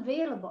not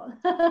available.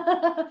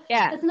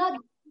 Yeah. It's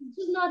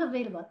just not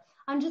available.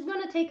 I'm just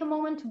going to take a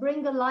moment to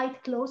bring the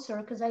light closer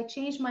because I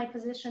changed my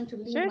position to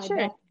leave Sure, my sure.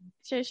 back.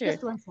 Sure.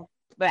 Just one second.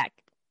 Back.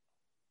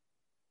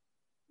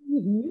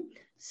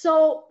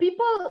 So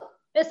people,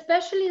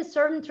 especially in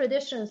certain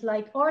traditions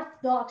like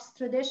Orthodox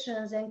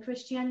traditions and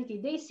Christianity,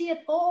 they see it,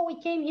 oh,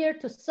 we came here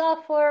to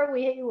suffer.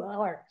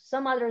 Or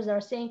some others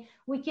are saying,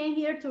 we came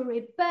here to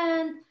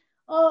repent.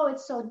 Oh,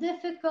 it's so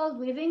difficult.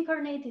 We've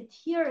incarnated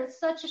here. It's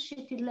such a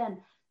shitty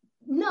land.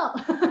 No,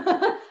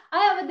 I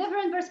have a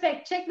different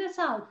perspective. Check this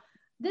out.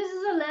 This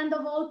is a land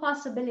of all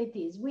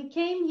possibilities. We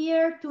came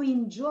here to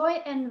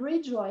enjoy and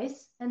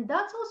rejoice, and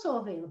that's also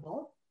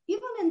available,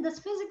 even in this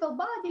physical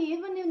body,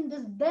 even in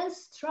this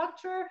dense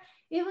structure,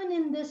 even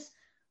in this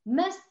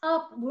messed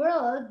up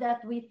world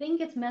that we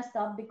think it's messed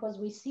up because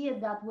we see it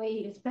that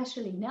way,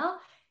 especially now.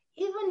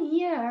 Even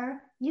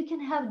here, you can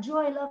have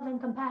joy, love,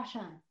 and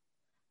compassion.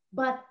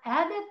 But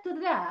added to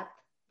that,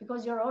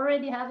 because you're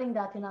already having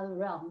that in other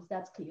realms,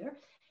 that's clear.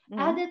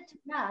 Mm-hmm. Added to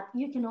that,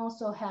 you can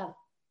also have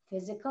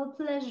physical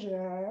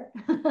pleasure,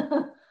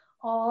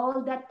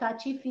 all that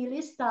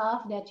touchy-feely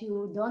stuff that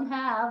you don't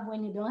have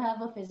when you don't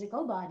have a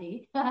physical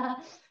body.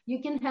 You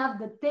can have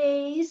the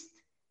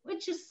taste,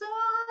 which is so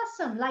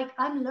awesome. Like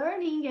I'm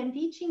learning and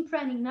teaching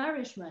pranic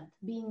nourishment,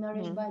 being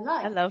nourished by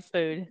life. I love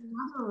food. In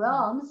other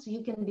realms,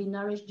 you can be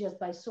nourished just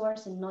by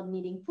source and not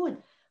needing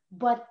food.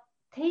 But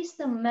taste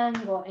the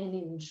mango and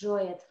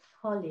enjoy it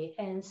fully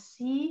and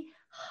see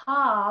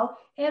how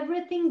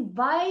everything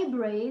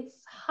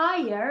vibrates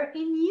higher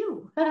in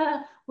you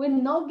with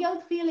no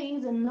guilt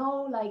feelings and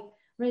no like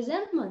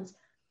resentments.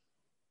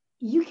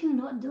 You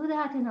cannot do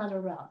that in other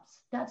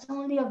realms. That's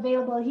only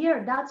available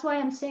here. That's why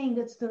I'm saying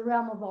that's the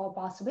realm of all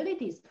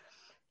possibilities.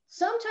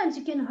 Sometimes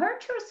you can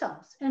hurt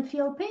yourselves and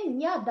feel pain.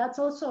 Yeah, that's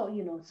also,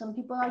 you know, some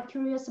people are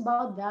curious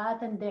about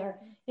that and they're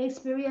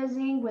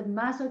experiencing with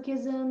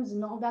masochisms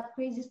and all that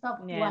crazy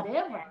stuff,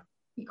 whatever,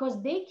 because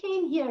they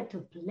came here to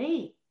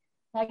play.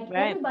 Like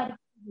everybody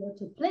came here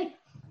to play.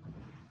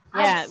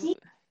 Yeah.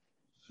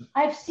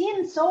 I've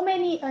seen so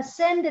many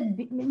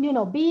ascended, you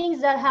know, beings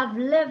that have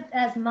lived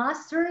as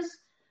masters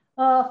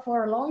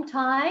for a long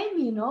time,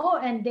 you know,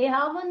 and they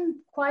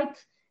haven't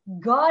quite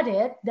got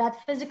it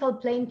that physical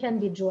plane can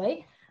be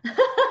joy.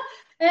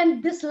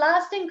 And this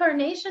last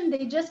incarnation,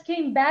 they just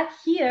came back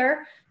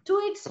here to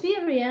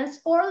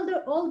experience all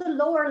the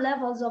lower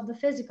levels of the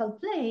physical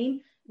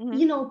plane,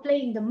 you know,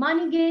 playing the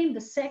money game, the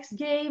sex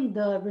game,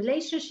 the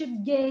relationship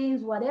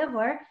games,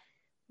 whatever.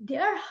 They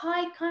are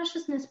high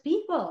consciousness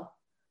people.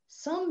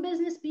 Some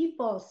business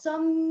people,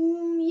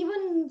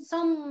 even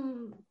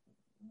some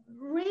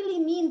really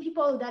mean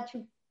people that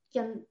you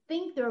can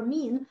think they're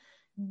mean.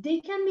 They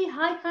can be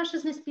high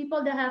consciousness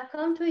people that have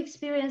come to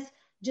experience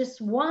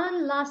just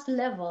one last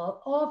level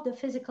of the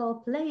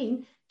physical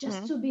plane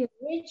just to be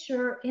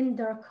richer in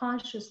their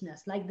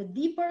consciousness. Like the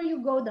deeper you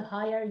go, the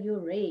higher you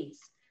raise,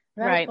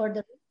 right? Or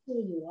the richer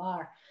you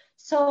are.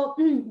 So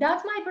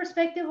that's my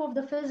perspective of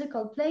the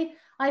physical plane.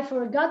 I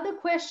forgot the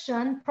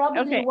question,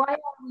 probably why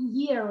are we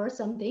here or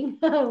something?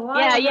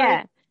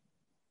 Why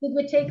did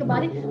we take a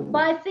body?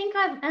 But I think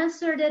I've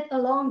answered it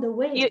along the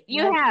way.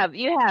 You have.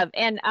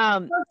 And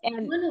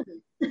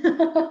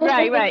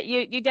right.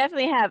 You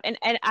definitely have. And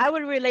I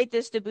would relate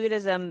this to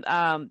Buddhism,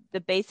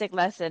 the basic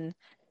lesson.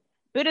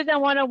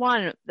 Buddhism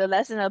 101, the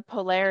lesson of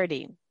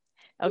polarity.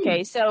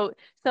 Okay, so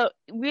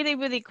really,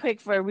 really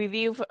quick for a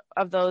review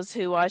of those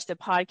who watch the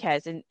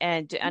podcast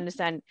and to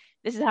understand,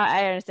 this is how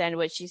I understand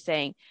what she's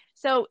saying.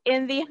 So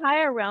in the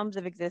higher realms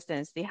of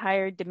existence, the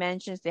higher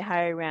dimensions, the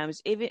higher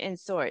realms, even in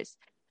source,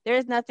 there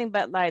is nothing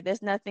but light.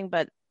 There's nothing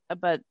but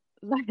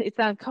it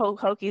sounds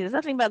hokey. There's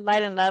nothing but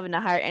light and love in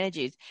the higher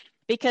energies,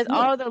 because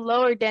all the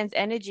lower dense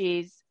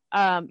energies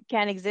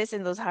can exist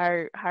in those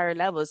higher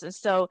levels. And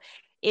so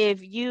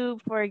if you,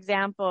 for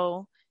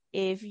example,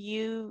 if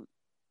you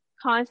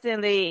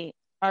constantly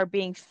are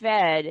being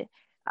fed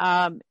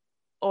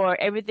or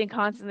everything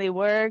constantly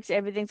works,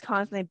 everything's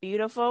constantly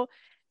beautiful,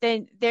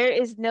 then there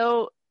is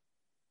no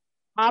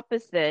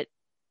opposite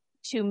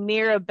to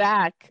mirror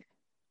back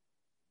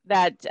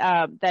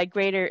that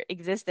greater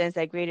existence,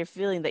 that greater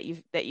feeling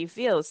that you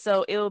feel.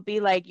 So it will be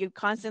like you're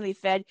constantly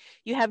fed.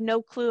 You have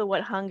no clue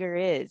what hunger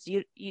is.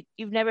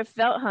 You've never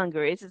felt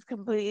hunger. It's just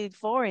completely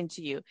foreign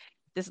to you.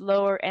 This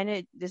lower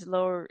energy, this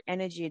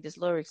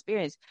lower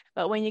experience.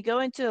 But when you go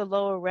into the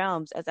lower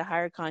realms as a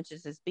higher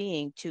consciousness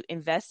being to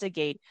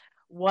investigate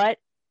what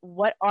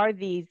what are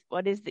these,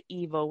 what is the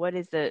evil, what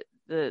is the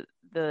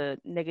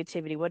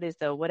negativity, what is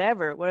the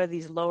whatever, what are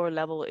these lower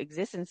level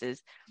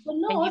existences, But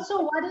no, and you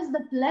also, what is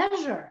the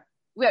pleasure?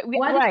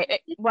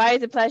 right. Why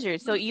is it pleasure?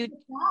 So you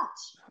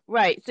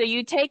right. So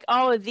you take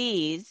all of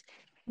these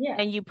Yeah.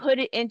 and you put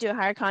it into a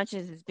higher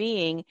consciousness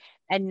being,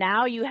 and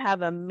now you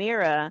have a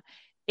mirror.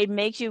 It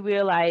makes you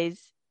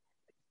realize,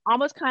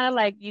 almost kind of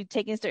like you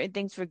taking certain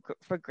things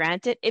for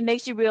granted. It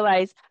makes you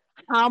realize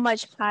how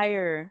much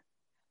higher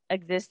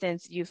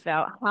existence you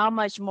felt, how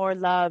much more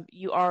love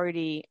you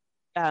already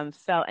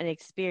felt and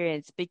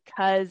experienced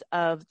because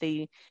of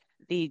the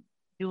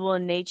dual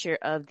nature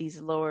of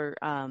these lower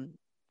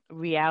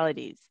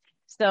realities.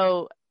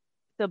 So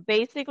so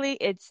basically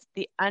it's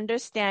the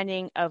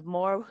understanding of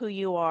more of who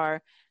you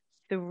are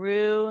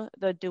through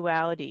the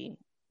duality,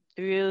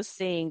 through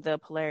seeing the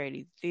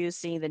polarity, through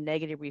seeing the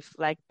negative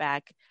reflect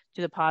back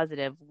to the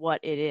positive what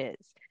it is.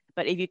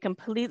 But if you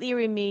completely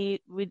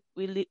remove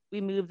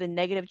the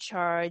negative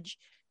charge,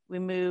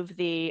 remove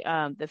the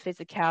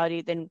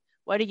physicality, then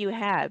what do you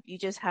have? You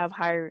just have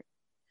higher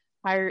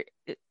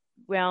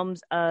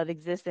realms of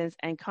existence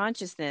and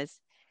consciousness,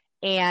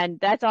 and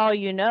that's all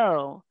you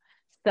know.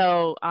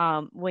 So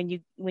when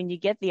you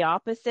get the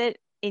opposite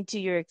into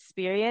your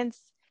experience,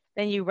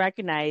 then you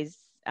recognize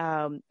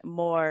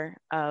more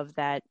of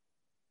that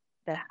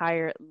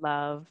higher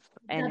love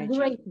That energy,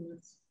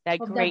 greatness that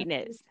of that.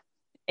 greatness.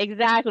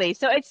 Exactly.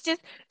 So it's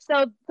just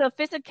so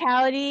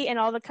physicality and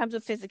all that comes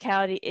with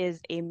physicality is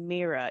a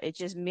mirror. It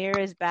just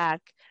mirrors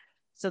back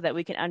so that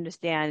we can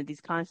understand these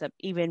concepts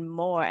even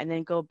more, and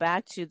then go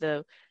back to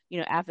the,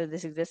 after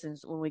this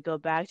existence, when we go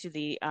back to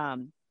the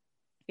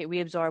get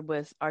reabsorbed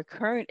with our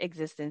current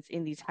existence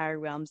in these higher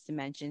realms,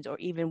 dimensions, or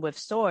even with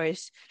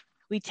source,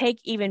 we take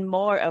even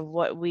more of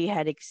what we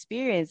had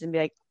experienced and be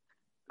like,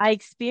 I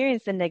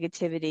experienced the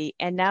negativity,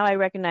 and now I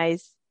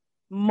recognize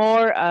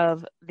more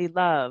of the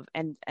love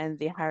and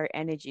the higher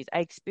energies. I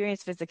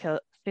experienced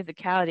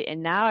physicality,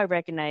 and now I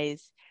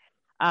recognize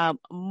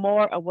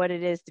more of what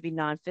it is to be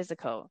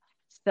non-physical.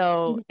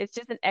 So it's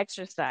just an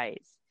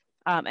exercise.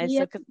 And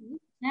Yes. so,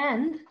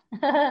 And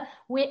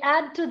we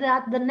add to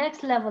that the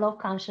next level of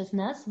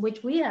consciousness,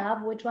 which we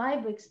have, which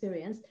I've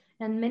experienced,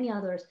 and many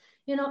others.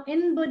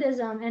 In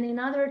Buddhism and in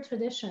other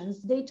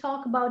traditions, they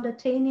talk about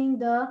attaining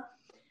the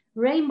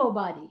rainbow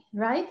body,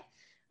 right?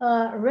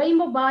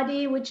 Rainbow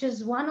body, which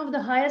is one of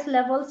the highest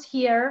levels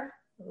here,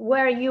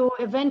 where you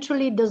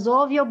eventually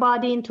dissolve your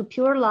body into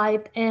pure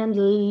light and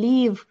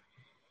leave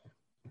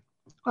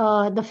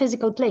the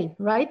physical plane,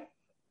 right?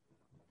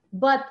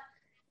 But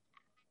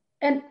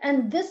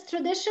and this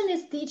tradition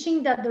is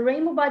teaching that the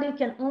rainbow body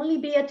can only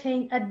be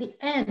attained at the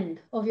end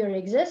of your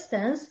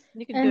existence.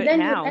 you can do And it then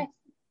now.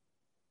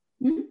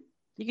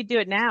 You can do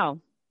it now.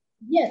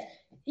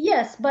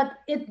 Yes, but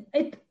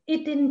it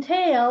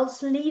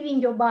entails leaving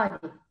your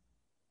body.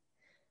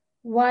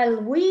 While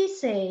we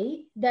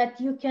say that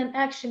you can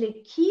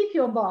actually keep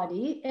your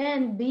body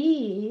and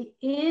be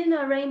in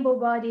a rainbow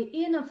body,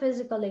 in a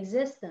physical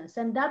existence.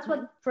 And that's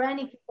what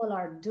pranic people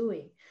are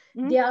doing.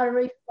 They are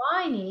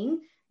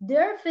refining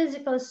their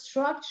physical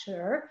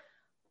structure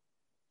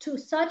to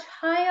such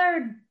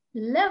higher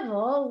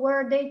level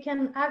where they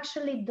can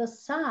actually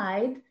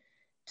decide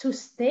to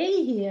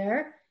stay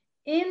here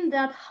in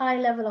that high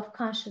level of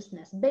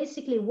consciousness.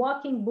 Basically,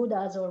 walking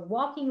Buddhas or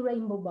walking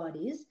rainbow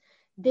bodies,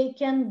 they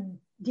can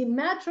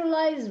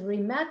dematerialize,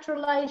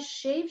 rematerialize,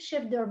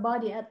 shape-shift their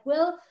body at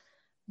will,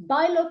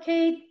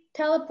 bilocate,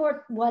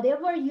 teleport,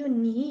 whatever you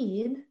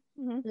need,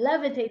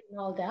 levitate and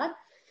all that,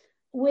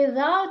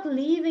 without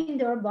leaving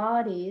their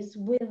bodies,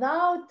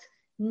 without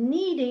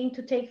needing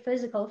to take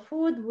physical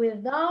food,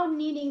 without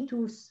needing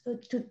to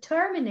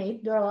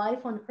terminate their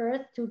life on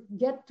earth to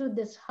get to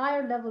this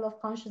higher level of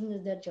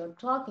consciousness that you're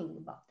talking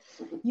about.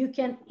 You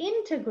can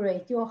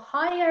integrate your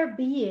higher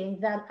being,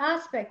 that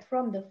aspect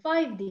from the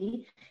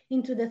 5D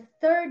into the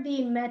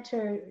 3D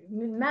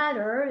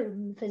matter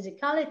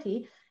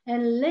physicality,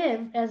 and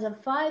live as a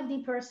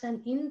 5D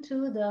person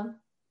into the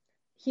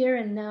here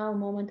and now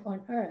moment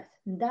on earth.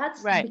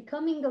 That's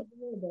becoming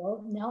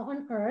available now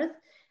on earth,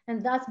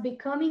 and that's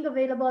becoming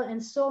available,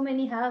 and so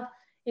many have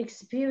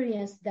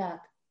experienced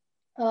that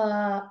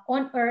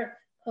on earth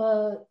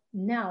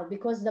now,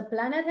 because the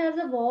planet has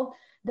evolved.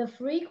 The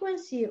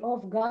frequency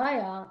of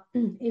Gaia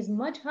is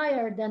much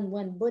higher than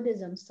when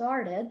Buddhism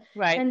started,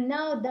 and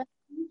now that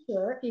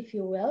feature, if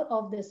you will,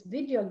 of this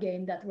video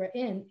game that we're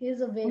in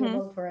is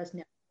available for us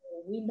now.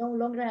 We no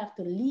longer have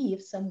to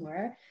leave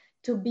somewhere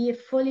to be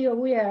fully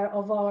aware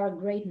of our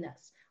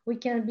greatness. We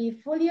can be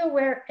fully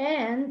aware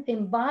and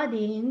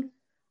embodying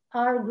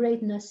our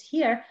greatness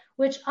here,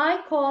 which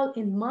I call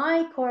in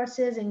my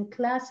courses and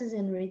classes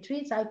and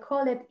retreats, I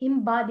call it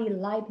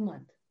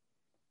embodiment.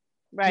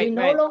 Right, we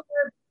no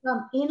longer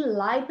become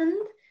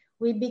enlightened,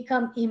 we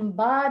become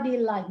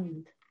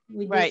embodiment.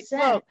 We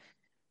descend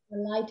the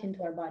light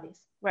into our bodies.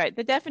 Right.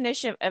 The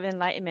definition of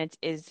enlightenment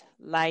is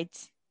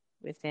light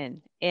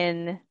within,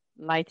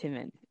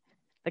 enlightenment,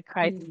 the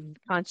Christ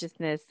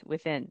consciousness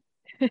within.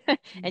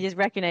 And just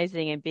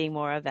recognizing and being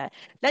more of that.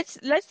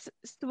 Let's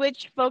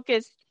switch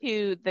focus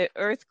to the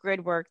earth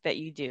grid work that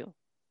you do.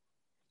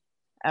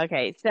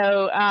 Okay,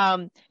 so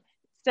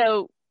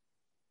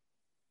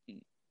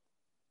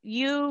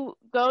you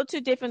go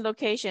to different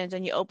locations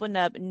and you open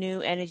up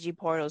new energy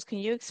portals. Can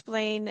you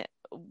explain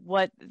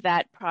what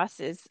that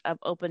process of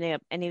opening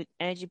up any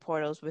energy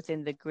portals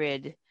within the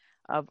grid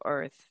of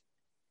Earth?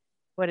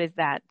 What is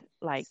that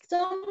like?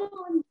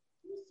 Some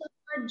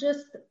are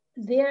just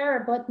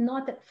there but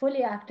not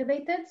fully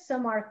activated.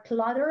 Some are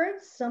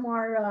cluttered. Some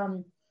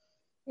are,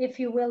 if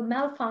you will,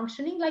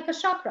 malfunctioning, like a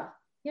chakra.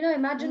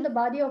 Imagine the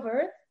body of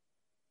Earth.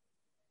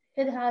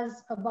 It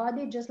has a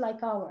body just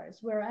like ours.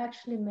 We're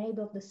actually made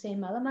of the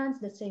same elements,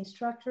 the same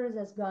structures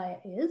as Gaia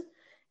is.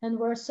 And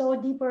we're so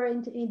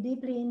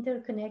deeply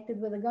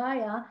interconnected with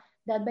Gaia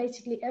that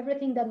basically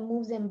everything that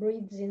moves and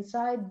breathes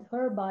inside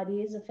her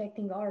body is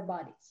affecting our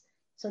bodies.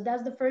 So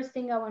that's the first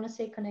thing I want to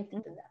say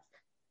connected to that.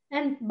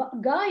 And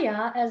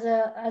Gaia, as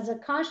a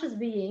conscious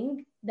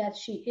being that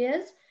she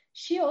is,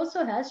 she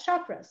also has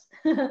chakras.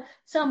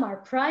 Some are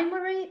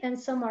primary and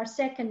some are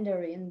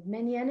secondary, and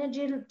many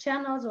energy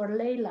channels or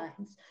ley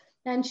lines.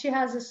 And she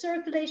has a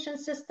circulation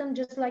system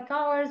just like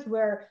ours,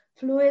 where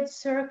fluids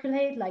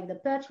circulate, like the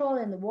petrol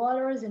and the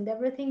waters and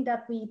everything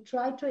that we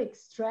try to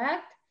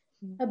extract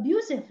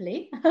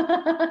abusively.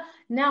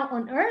 Now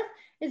on Earth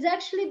is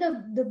actually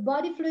the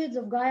body fluids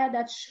of Gaia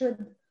that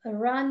should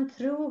run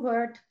through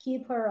her to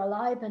keep her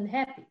alive and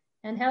happy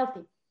and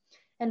healthy.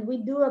 And we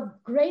do a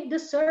great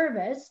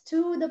disservice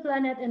to the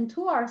planet and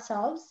to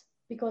ourselves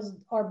because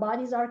our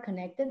bodies are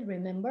connected.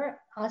 Remember,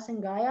 us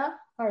and Gaia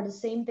are the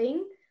same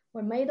thing.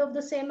 We're made of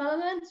the same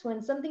elements.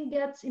 When something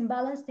gets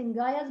imbalanced in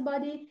Gaia's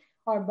body,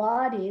 our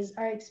bodies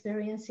are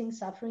experiencing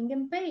suffering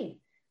and pain.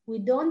 We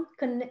don't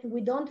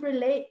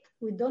relate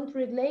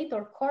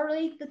or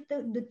correlate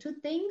the two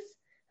things.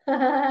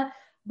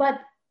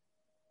 But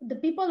the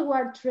people who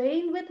are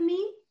trained with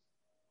me,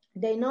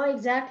 they know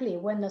exactly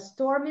when a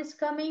storm is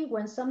coming,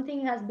 when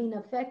something has been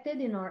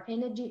affected in our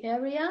energy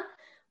area,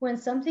 when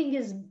something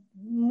is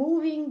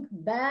moving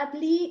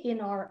badly in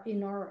our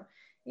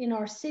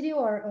city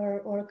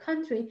or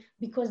country,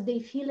 because they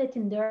feel it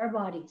in their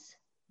bodies,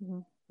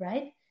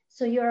 right?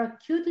 So you're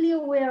acutely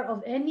aware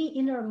of any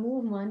inner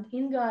movement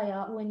in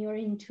Gaia when you're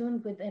in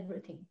tune with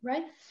everything,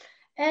 right?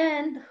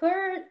 And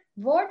her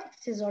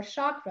vortexes or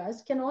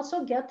chakras can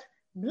also get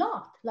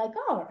blocked like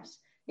ours.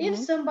 If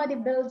somebody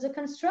builds a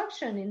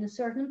construction in a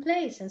certain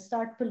place and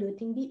start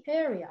polluting the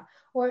area,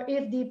 or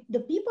if the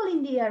people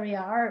in the area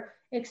are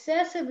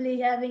excessively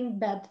having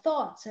bad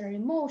thoughts or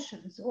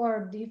emotions,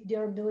 or if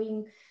they're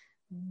doing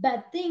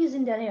bad things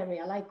in that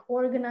area, like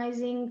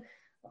organizing,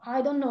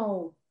 I don't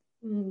know,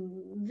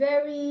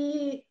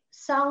 very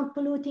sound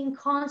polluting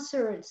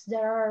concerts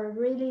that are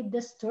really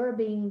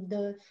disturbing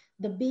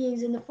the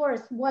beings in the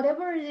forest,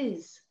 whatever it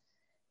is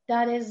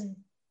that is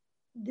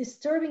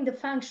disturbing the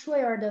feng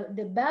shui or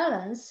the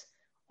balance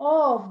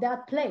of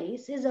that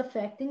place is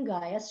affecting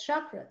Gaia's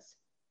chakras.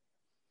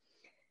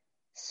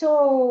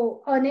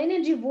 So an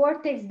energy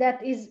vortex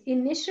that is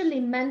initially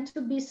meant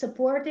to be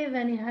supportive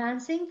and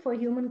enhancing for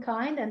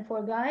humankind and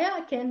for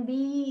Gaia can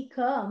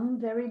become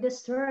very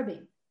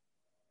disturbing.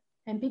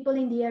 And people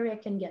in the area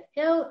can get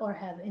ill or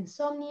have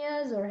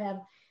insomnias or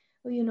have,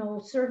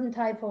 certain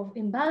type of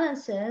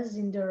imbalances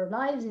in their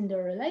lives, in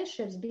their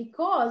relationships,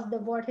 because the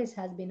vortex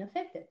has been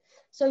affected.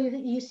 So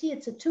you see,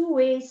 it's a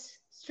two-way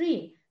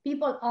stream.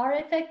 People are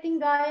affecting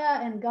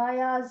Gaia, and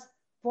Gaia's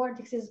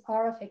vortexes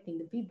are affecting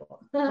the people.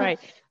 Right.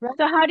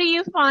 So how do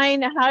you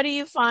find how do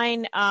you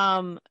find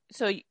the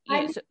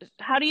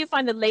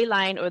ley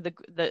line or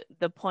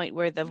the point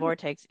where the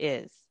vortex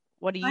is?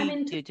 What do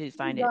you do to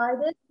find it?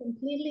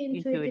 Completely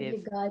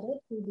intuitively guided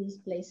to these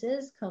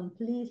places.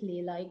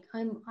 Completely, like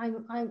I'm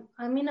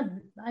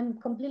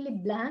completely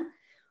blank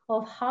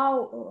of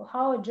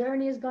how a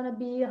journey is gonna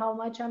be, how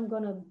much I'm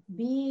gonna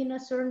be in a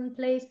certain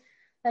place.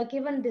 Like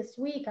even this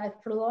week,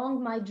 I've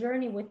prolonged my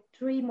journey with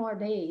 3 more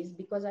days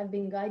because I've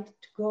been guided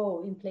to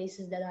go in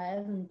places that I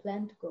haven't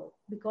planned to go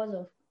because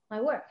of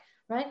my work,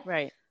 right?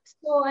 Right.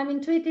 So I'm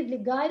intuitively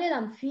guided.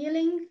 I'm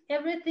feeling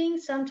everything.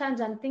 Sometimes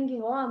I'm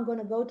thinking, oh, I'm going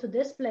to go to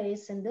this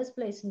place, and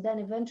then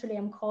eventually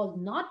I'm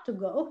called not to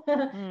go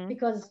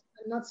because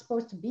I'm not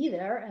supposed to be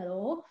there at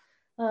all.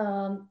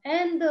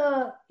 And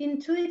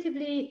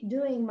intuitively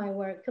doing my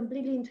work,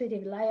 completely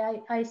intuitively.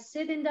 I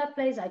sit in that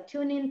place. I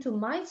tune into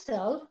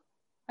myself.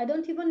 I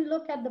don't even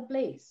look at the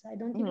place. I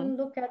don't even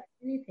look at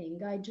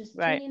anything. I just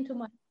tune into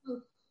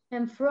myself.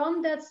 And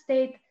from that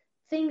state,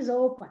 things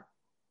open.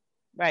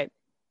 Right.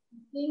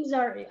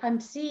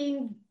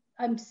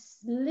 I'm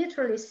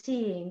literally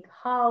seeing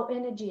how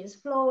energy is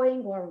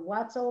flowing or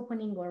what's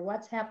opening or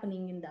what's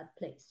happening in that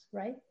place,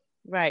 right?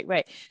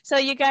 Right. So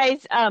you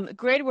guys,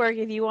 grid work,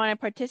 if you want to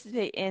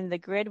participate in the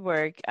grid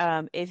work,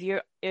 if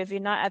you're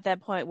not at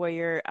that point where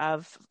you're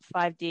of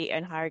 5D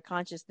and higher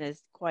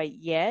consciousness quite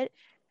yet,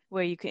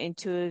 where you can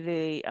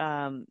intuitively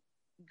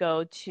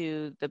go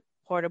to the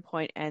portal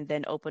point and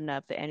then open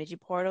up the energy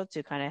portal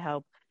to kind of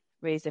help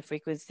raise the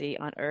frequency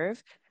on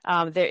Earth.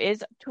 There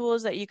is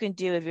tools that you can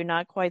do if you're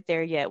not quite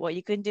there yet. What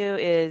you can do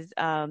is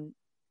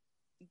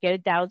get a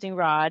dowsing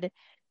rod,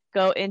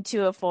 go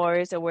into a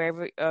forest or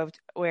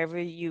wherever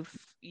you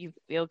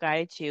feel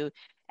guided to,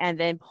 and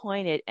then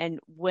point it. And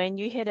when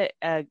you hit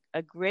a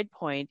grid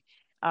point,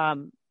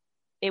 um,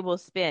 it will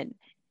spin.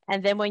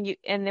 And then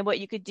what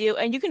you could do,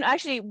 and you can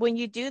actually, when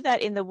you do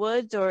that in the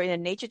woods or in the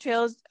nature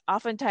trails,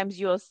 oftentimes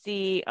you'll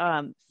see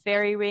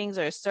fairy rings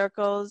or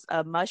circles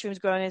of mushrooms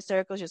growing in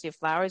circles. You'll see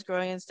flowers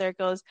growing in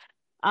circles.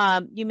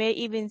 You may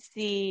even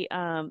see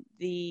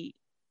the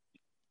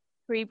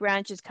tree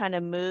branches kind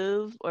of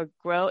move or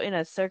grow in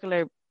a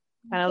circular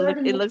kind of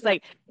look. It looks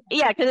like,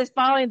 yeah, because it's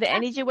following the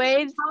energy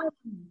waves.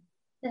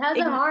 It has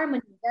a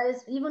harmony that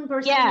is even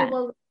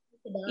perceivable.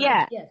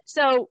 Yeah. Yes.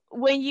 So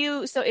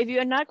if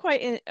you're not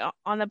quite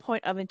on the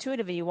point of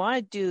intuitive and you want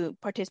to do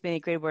participate in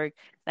grid work,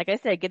 like I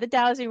said, get the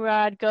dowsing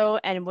rod, go,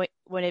 and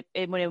when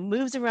it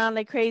moves around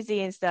like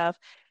crazy and stuff,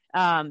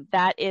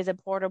 that is a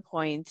portal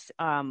point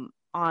on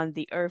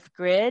the Earth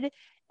grid,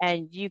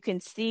 and you can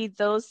see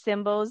those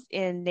symbols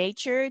in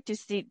nature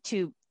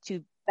to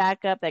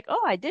back up, like,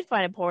 oh, I did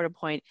find a portal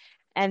point,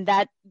 and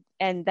that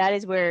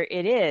is where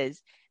it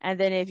is. And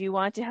then if you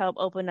want to help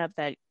open up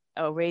that,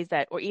 raise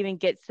that, or even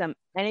get some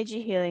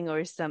energy healing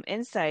or some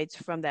insights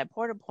from that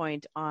portal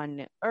point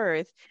on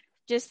Earth,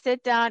 just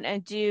sit down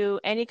and do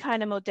any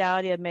kind of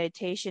modality of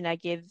meditation. I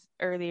gave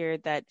earlier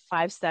that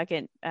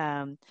 5-second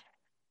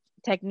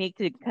technique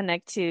to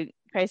connect to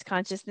Christ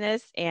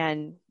consciousness,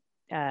 and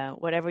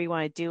whatever you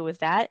want to do with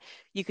that,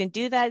 you can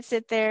do that,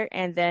 sit there,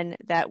 and then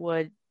that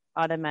would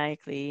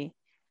automatically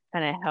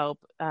kind of help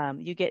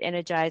you get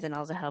energized and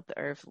also help the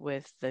Earth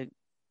with the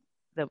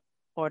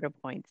portal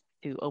points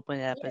to open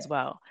it up as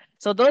well.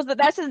 So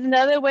that's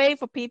another way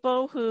for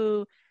people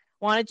who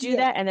want to do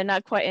that and they're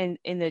not quite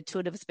in the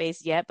intuitive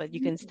space yet, but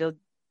you can still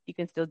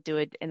do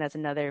it, and that's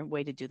another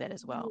way to do that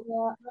as well.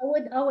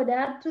 I would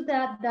add to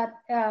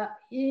that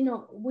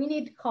we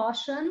need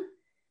caution.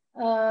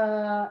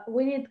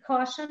 We need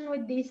caution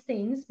with these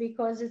things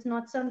because it's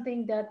not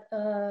something that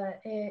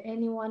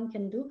anyone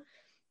can do.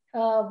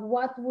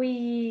 What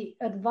we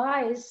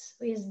advise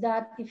is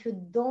that if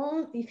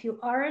you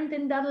aren't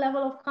in that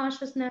level of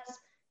consciousness,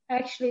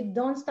 actually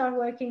don't start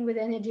working with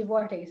energy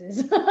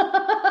vortexes,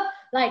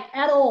 like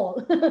at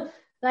all.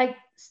 Like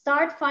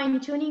start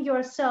fine-tuning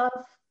yourself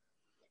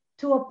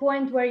to a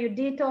point where you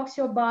detox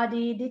your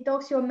body,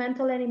 detox your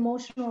mental and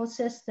emotional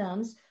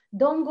systems.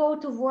 Don't go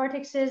to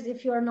vortexes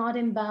if you're not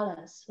in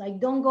balance. Like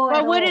don't go at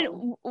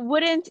all.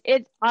 Wouldn't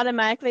it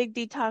automatically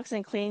detox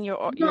and clean your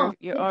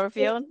aura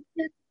field?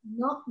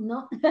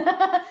 No.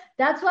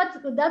 That's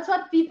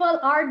what people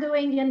are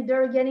doing, and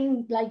they're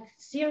getting like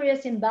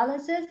serious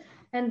imbalances.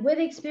 And with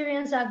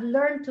experience, I've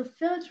learned to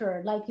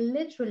filter, like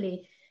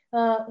literally,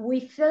 we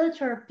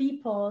filter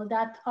people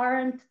that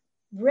aren't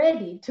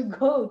ready to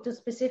go to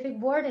specific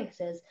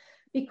vortexes,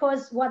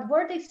 because what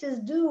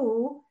vortexes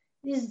do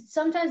is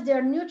sometimes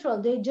they're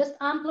neutral. They just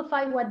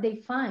amplify what they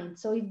find.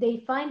 So if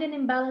they find an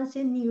imbalance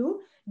in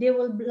you, they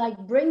will like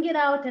bring it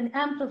out and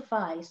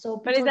amplify. So,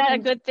 but is that a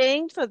good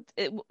thing? So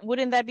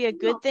wouldn't that be a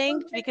good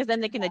thing? Because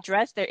then they can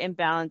address their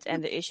imbalance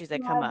and the issues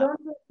that come up. I don't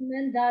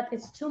recommend that.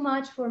 It's too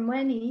much for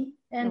many.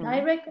 And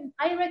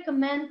I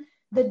recommend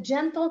the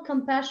gentle,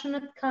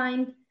 compassionate,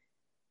 kind,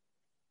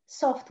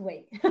 soft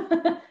way.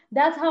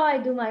 That's how I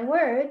do my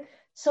work.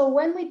 So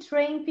when we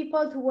train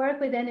people to work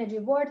with energy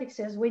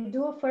vortexes, we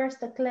do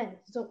first a cleanse.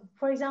 So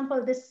for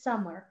example, this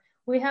summer,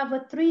 we have a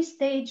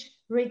 3-stage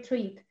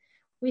retreat.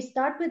 We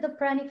start with the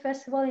Pranic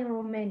Festival in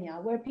Romania,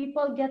 where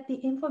people get the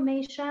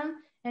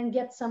information and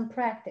get some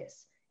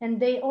practice. And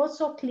they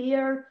also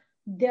clear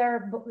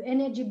their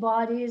energy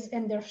bodies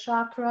and their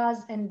chakras,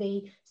 and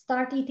they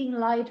start eating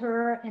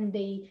lighter, and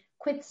they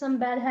quit some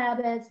bad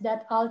habits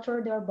that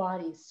alter their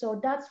bodies. So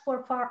that's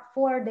for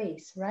 4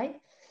 days,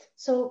 right?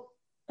 So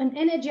an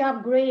energy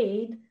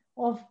upgrade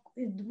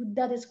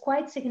that is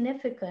quite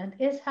significant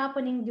is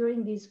happening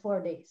during these 4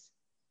 days,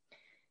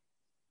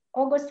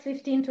 August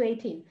 15 to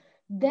 18.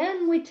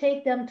 Then we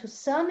take them to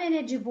some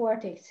energy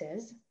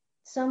vortexes,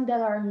 some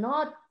that are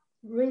not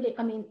really,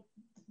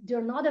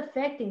 they're not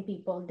affecting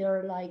people.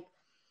 They're like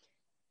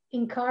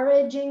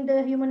encouraging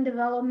the human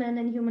development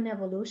and human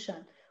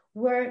evolution.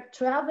 We're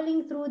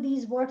traveling through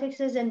these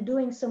vortexes and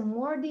doing some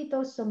more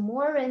detox, some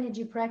more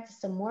energy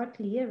practice, some more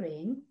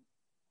clearing,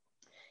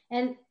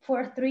 and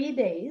for 3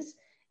 days.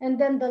 And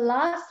then the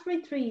last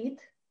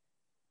retreat,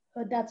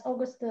 that's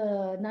August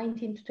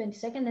 19th to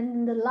 22nd. And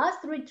in the last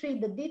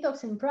retreat, the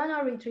Detox and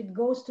Prana retreat,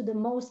 goes to the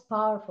most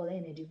powerful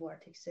energy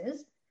vortexes.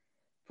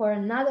 for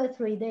another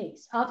 3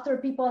 days. After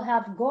people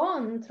have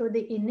gone through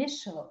the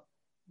initial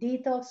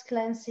detox,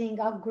 cleansing,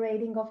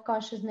 upgrading of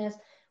consciousness,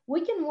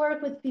 we can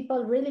work with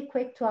people really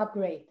quick to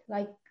upgrade.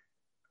 Like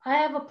I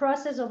have a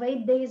process of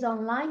 8 days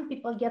online,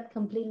 people get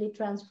completely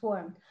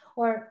transformed.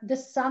 Or the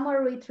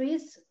summer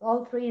retreats,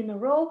 all 3 in a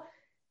row,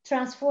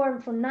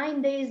 transformed for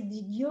 9 days,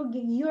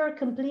 you're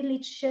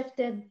completely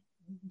shifted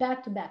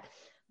back to back.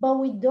 But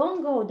we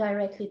don't go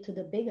directly to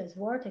the biggest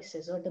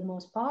vortexes or the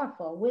most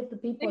powerful with the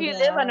people. If you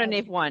live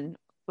underneath one,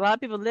 a lot of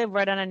people live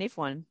right underneath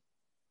one.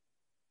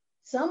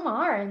 Some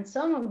are, and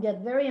some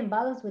get very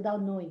imbalanced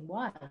without knowing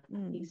why.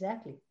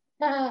 Exactly.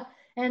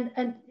 And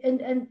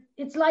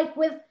it's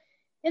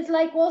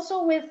like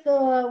also with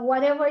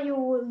whatever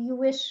you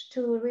wish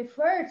to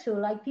refer to.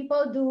 Like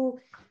people do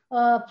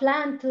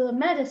plant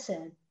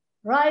medicine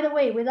right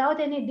away without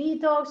any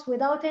detox,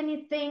 without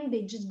anything.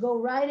 They just go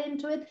right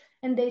into it,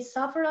 and they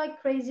suffer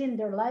like crazy, and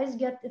their lives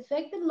get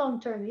affected long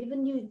term.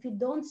 Even if you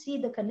don't see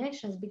the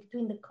connections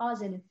between the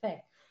cause and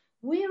effect,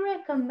 we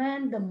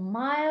recommend the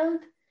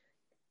mild,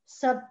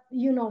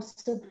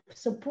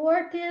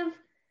 supportive,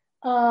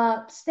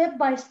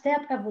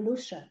 step-by-step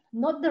evolution,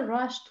 not the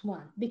rushed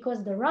one,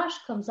 because the rush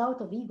comes out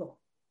of ego.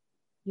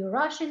 You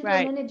rush into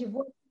an energy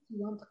vortex,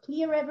 you want to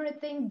clear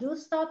everything, do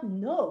stuff.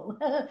 No,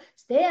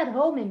 stay at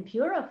home and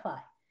purify.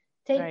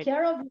 Take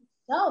care of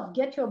yourself,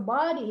 get your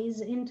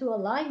bodies into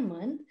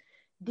alignment,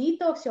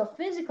 detox your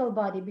physical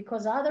body,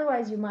 because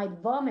otherwise you might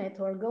vomit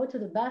or go to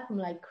the bathroom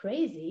like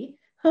crazy.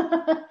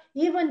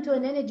 Even to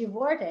an energy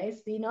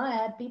vortex, I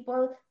had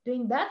people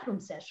doing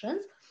bathroom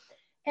sessions.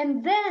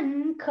 And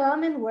then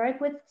come and work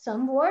with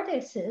some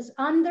vortexes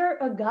under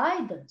a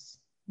guidance,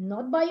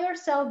 not by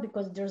yourself,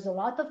 because there's a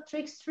lot of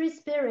trickstery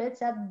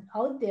spirits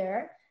out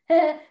there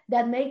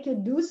that make you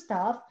do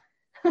stuff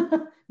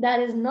that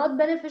is not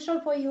beneficial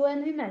for you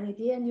and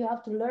humanity, and you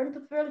have to learn to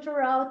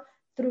filter out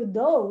through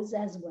those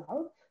as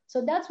well.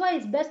 So that's why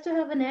it's best to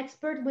have an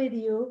expert with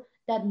you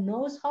that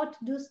knows how to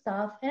do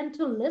stuff and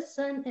to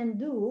listen and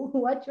do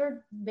what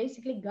you're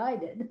basically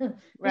guided.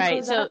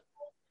 Right. So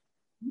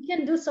you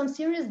can do some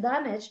serious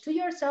damage to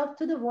yourself,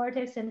 to the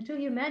vortex, and to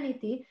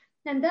humanity.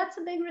 And that's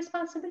a big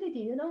responsibility.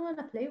 You don't want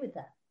to play with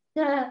that.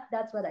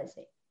 That's what I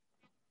say.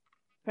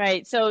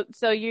 Right. So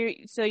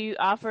you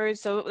offer,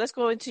 so let's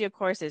go into your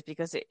courses,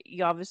 because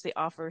you obviously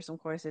offer some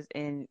courses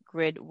in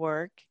grid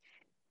work.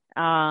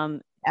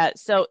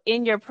 So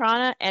in your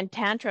prana and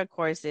tantra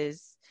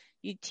courses,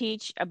 you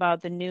teach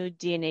about the new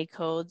DNA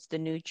codes, the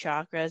new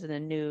chakras,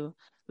 and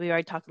we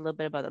already talked a little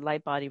bit about the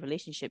light body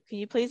relationship. Can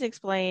you please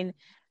explain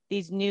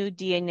these new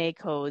DNA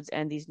codes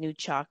and these new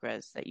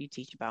chakras that you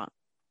teach about?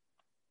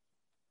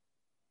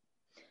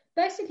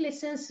 Basically,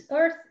 since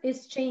Earth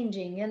is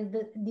changing and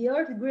the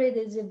Earth grid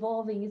is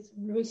evolving, it's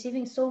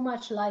receiving so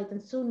much light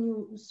and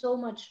so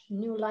much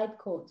new light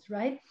codes,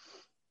 right?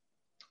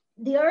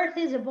 The Earth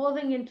is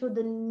evolving into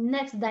the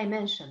next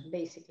dimension,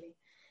 basically.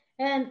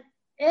 And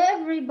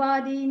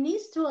everybody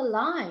needs to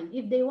align.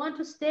 If they want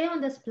to stay on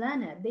this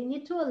planet, they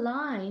need to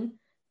align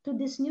to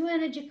this new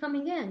energy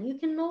coming in. You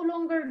can no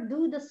longer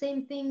do the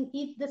same thing,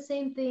 eat the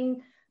same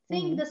thing,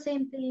 think the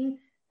same thing,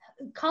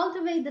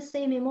 cultivate the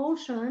same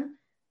emotion,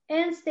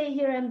 and stay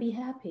here and be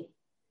happy.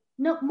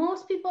 No,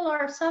 most people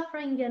are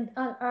suffering and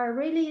are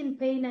really in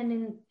pain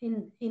and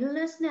in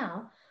illness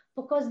now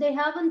because they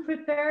haven't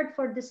prepared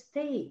for the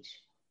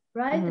stage,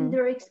 right? And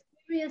they're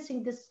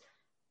experiencing this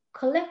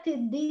collective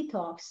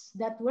detox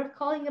that we're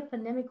calling a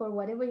pandemic or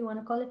whatever you want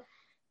to call it.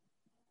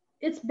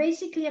 It's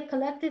basically a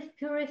collective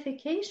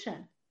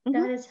purification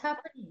that is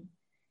happening.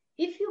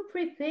 If you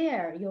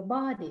prepare your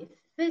body,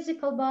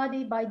 physical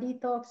body, by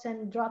detox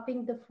and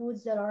dropping the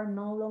foods that are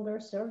no longer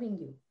serving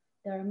you,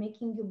 that are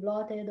making you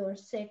bloated or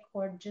sick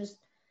or just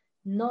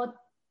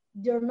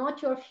they're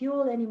not your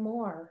fuel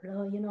anymore,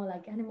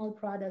 like animal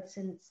products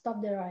and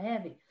stuff that are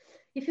heavy.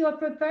 If you are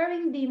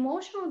preparing the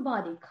emotional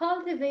body,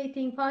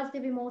 cultivating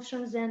positive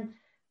emotions and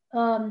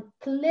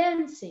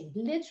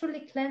literally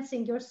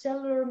cleansing your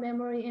cellular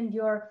memory and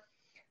your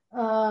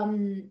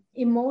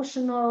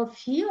emotional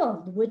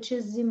field, which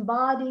is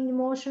embodying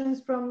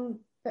emotions from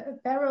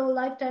parallel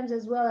lifetimes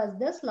as well as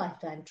this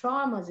lifetime,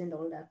 traumas and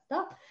all that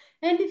stuff.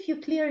 And if you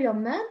clear your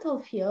mental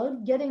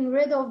field, getting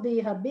rid of the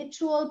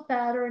habitual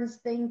patterns,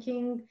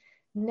 thinking,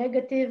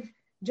 negative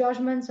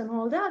judgments and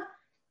all that,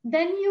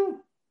 then you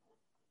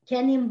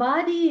can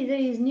embody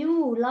these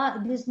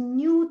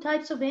new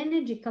types of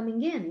energy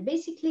coming in.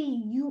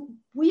 Basically,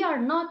 we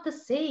are not the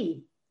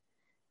same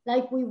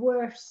like we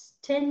were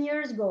 10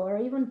 years ago or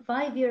even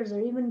 5 years or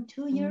even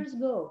 2 years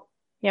ago.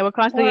 Yeah, we're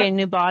constantly getting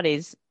new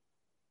bodies.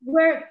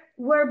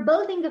 We're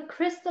building a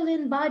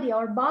crystalline body.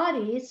 Our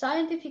body,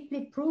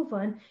 scientifically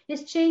proven,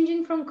 is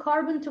changing from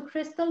carbon to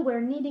crystal.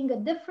 We're needing a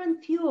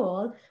different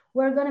fuel.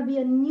 We're going to be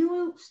a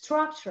new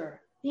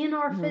structure in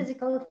our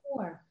physical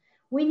form.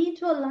 We need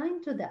to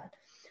align to that.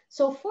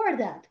 So for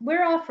that,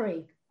 we're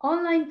offering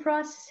online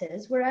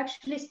processes. We're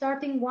actually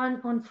starting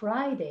one on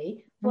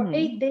Friday. For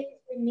 8 days,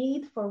 we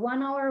meet for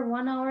 1 hour,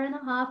 1 hour and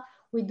a half.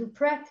 We do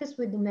practice,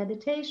 we do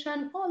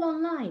meditation, all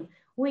online.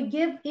 We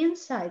give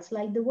insights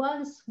like the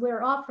ones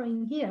we're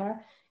offering here,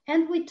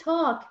 and we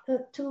talk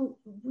to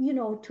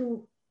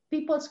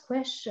people's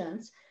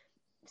questions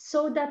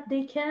so that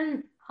they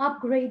can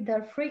upgrade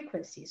their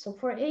frequency. So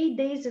for 8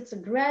 days, it's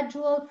a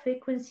gradual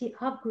frequency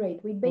upgrade.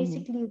 We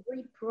basically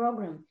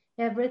reprogram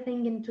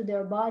everything into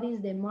their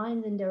bodies, their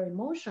minds, and their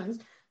emotions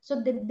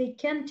so that they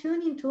can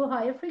tune into a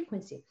higher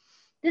frequency.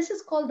 This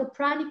is called the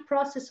Pranic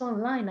Process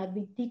Online. I've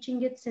been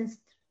teaching it since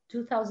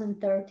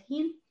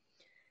 2013.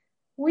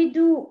 We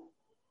do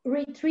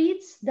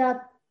retreats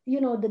that,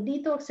 the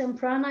detox and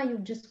prana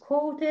you've just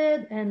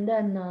quoted, and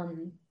then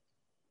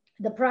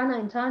the prana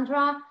and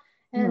tantra,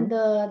 and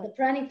the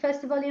Pranic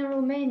Festival in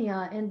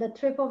Romania, and the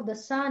Trip of the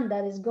Sun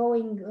that is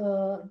going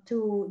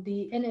to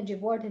the energy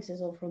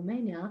vortices of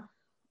Romania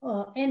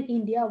and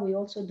India. We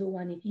also do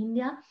one in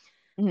India.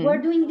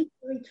 We're doing these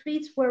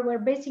retreats where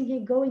we're basically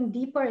going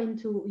deeper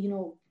into,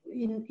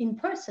 in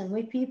person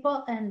with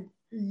people, and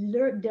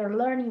they're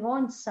learning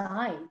on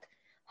site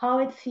how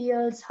it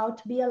feels, how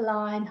to be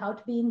aligned, how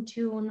to be in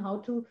tune, how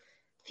to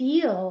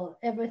feel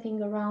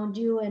everything around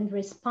you and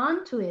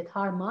respond to it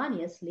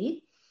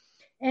harmoniously,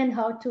 and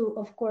how to,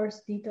 of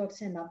course,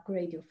 detox and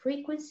upgrade your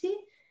frequency.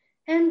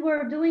 And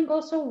we're doing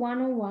also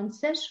one-on-one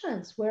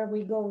sessions where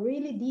we go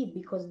really deep,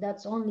 because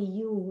that's only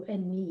you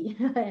and me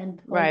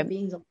and all the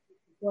beings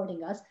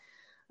supporting us,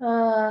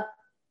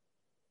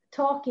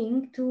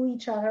 talking to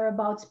each other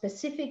about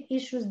specific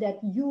issues that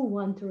you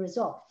want to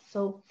resolve.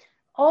 So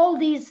all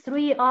these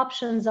three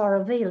options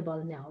are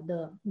available now.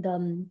 The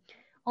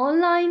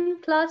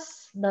online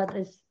class, that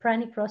is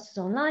Pranic Process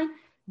Online,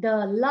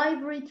 the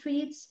live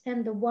retreats,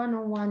 and the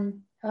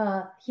one-on-one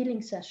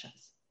healing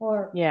sessions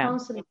or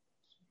counseling.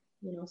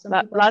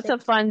 Lots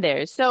of fun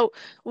there. So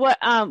what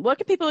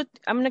can people,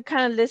 I'm going to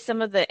kind of list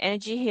some of the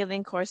energy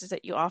healing courses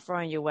that you offer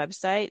on your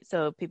website.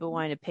 So if people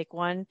wanting to pick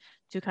one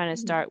to kind of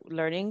start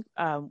learning,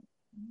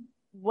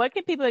 what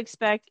can people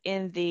expect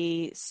in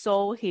the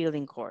soul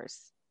healing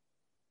course?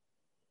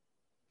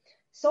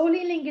 Soul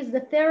healing is the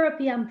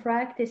therapy I'm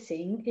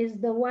practicing, is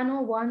the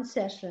one-on-one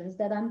sessions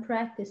that I'm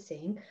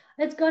practicing.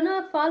 It's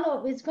gonna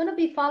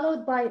be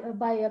followed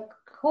by a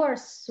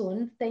course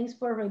soon. Thanks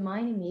for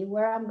reminding me,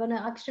 where I'm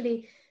gonna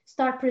actually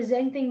start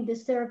presenting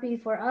this therapy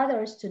for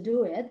others to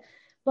do it,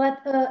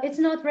 but it's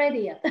not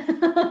ready yet.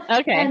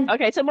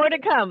 Okay. So more to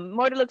come,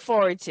 more to look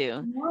forward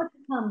to. More to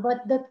come,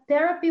 but the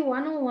therapy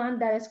one-on-one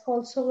that is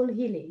called soul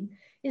healing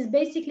is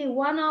basically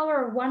 1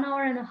 hour, 1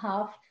 hour and a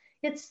half.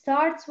 It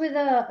starts with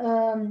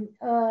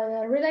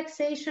a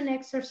relaxation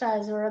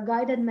exercise or a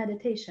guided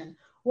meditation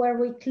where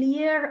we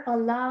clear,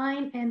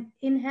 align, and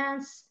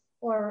enhance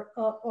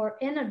or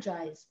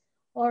energize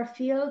our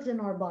fields in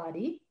our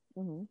body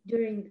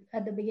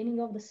at the beginning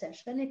of the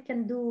session. It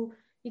can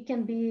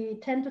be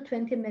 10 to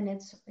 20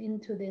 minutes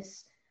into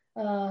this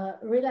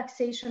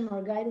relaxation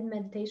or guided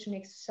meditation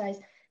exercise.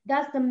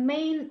 That's the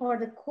main or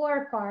the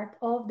core part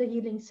of the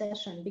healing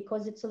session,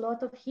 because it's a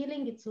lot of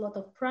healing, it's a lot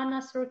of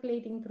prana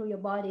circulating through your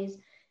bodies,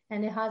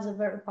 and it has a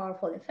very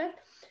powerful effect.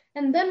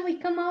 And then we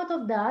come out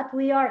of that,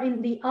 we are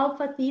in the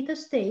alpha theta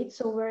state,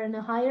 so we're in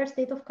a higher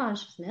state of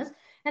consciousness,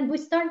 and we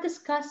start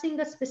discussing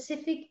a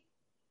specific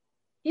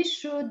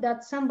issue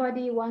that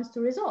somebody wants to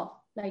resolve,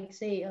 like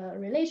say a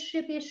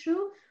relationship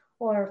issue,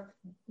 or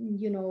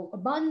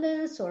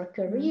abundance, or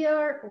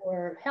career,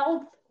 or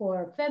health,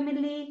 or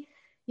family,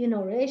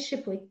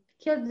 relationship with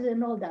kids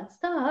and all that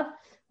stuff.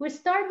 We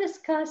start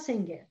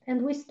discussing it,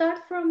 and we start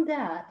from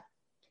that.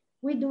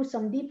 We do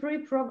some deep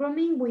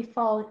reprogramming. We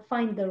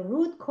find the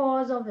root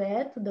cause of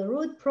it, the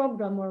root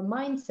program or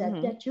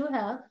mindset that you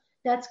have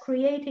that's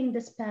creating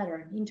this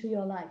pattern into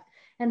your life.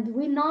 And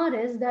we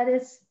notice that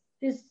is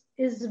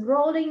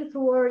rolling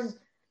towards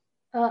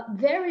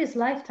various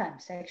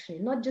lifetimes, actually,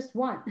 not just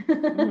one.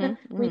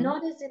 We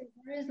notice in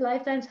various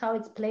lifetimes how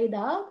it's played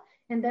out,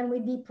 and then we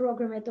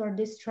deprogram it or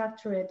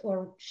destructure it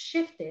or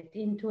shift it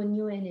into a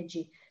new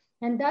energy.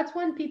 And that's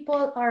when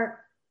people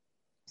are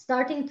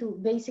starting to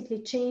basically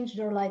change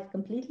their life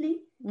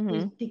completely.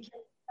 They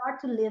can start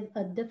to live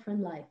a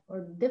different life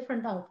or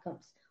different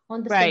outcomes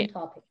on the same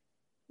topic.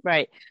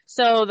 Right.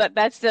 So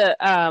that's the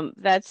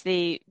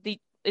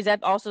is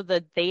that also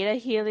the theta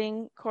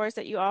healing course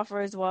that you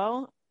offer as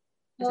well?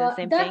 Is it the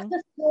same that's thing?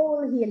 The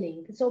soul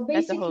healing. So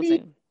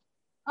basically,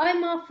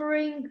 I'm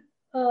offering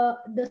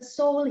the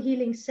soul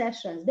healing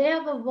sessions. They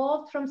have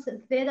evolved from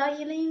theta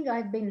healing.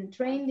 I've been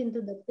trained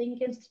into the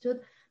Think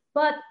Institute,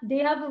 but they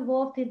have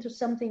evolved into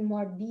something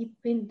more deep,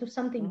 into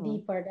something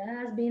deeper that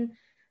has been,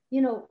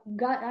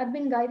 I've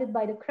been guided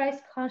by the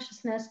Christ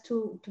consciousness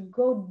to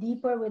go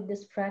deeper with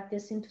this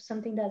practice into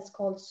something that's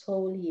called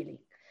soul healing.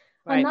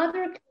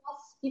 Another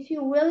class, if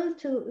you want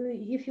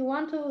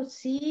to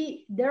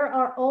see, there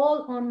are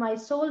all on my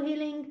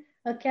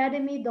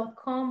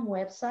soulhealingacademy.com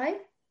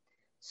website,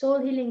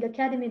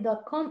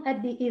 soulhealingacademy.com,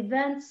 at the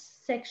events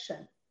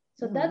section.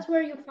 So that's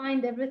where you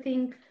find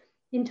everything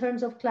in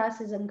terms of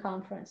classes and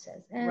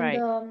conferences.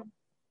 And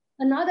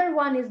another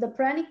one is the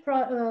Pranic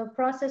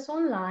Process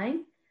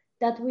Online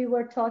that we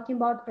were talking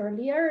about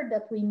earlier,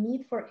 that we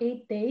meet for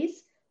 8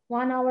 days,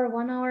 1 hour,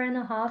 1 hour and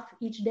a half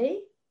each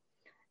day.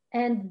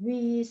 And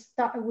we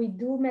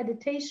do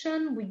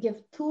meditation, we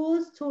give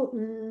tools to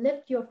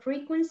lift your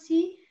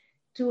frequency,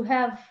 to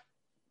have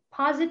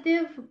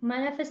positive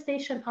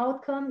manifestation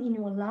outcome in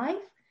your life,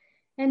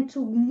 and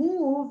to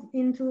move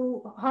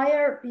into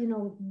higher,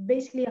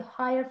 basically a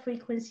higher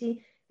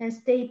frequency, and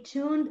stay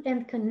tuned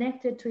and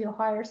connected to your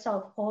higher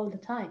self all the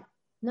time,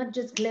 not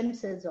just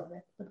glimpses of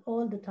it, but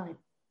all the time.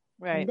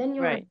 Right. And then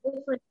you're a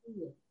different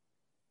being.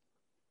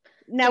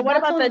 Now, so what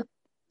about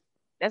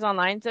that's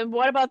online. So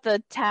what about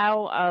the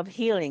Tao of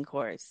Healing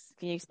course?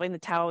 Can you explain the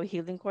Tao of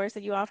Healing course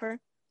that you offer?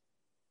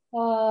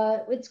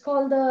 It's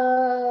called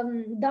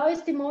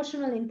Taoist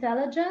Emotional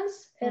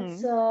Intelligence.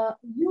 It's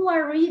you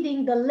are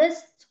reading the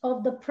list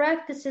of the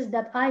practices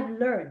that I've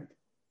learned.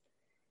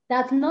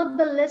 That's not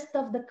the list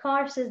of the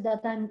courses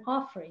that I'm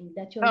offering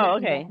that you're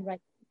looking at right now.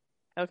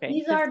 Okay.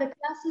 These are the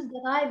classes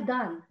that I've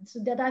done, so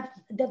that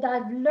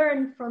I've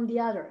learned from the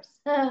others.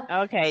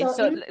 Okay.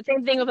 So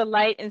same thing with the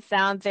light and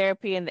sound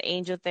therapy and the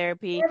angel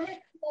therapy. Everything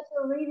that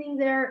you're reading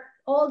there,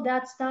 all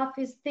that stuff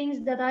is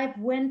things that I've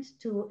went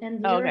to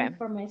and learned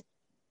for myself.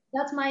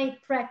 That's my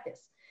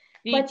practice.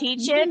 Do you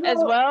teach it as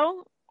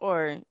well,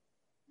 or?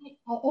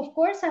 Of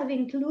course, I've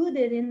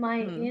included in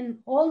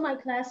all my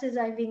classes,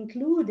 I've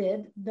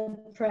included the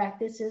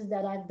practices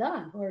that I've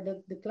done, or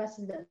the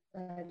classes that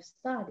I've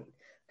studied.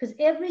 Because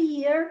every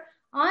year,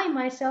 I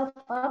myself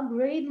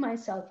upgrade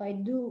myself. I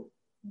do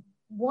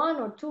 1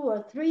 or 2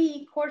 or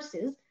 3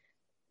 courses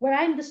where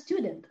I'm the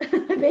student.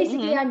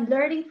 Basically, I'm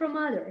learning from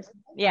others.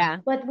 Yeah.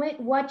 But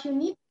what you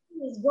need to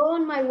do is go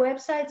on my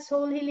website,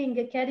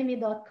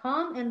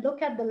 soulhealingacademy.com, and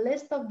look at the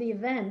list of the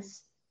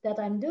events that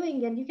I'm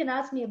doing, and you can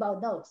ask me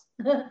about those.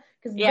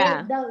 Because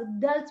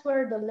that's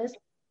where the list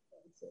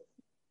is.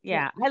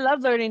 Yeah, I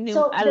love learning new.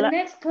 So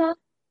next class.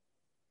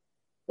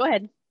 Go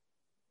ahead.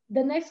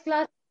 The next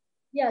class,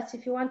 yes,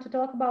 if you want to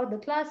talk about the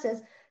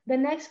classes, the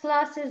next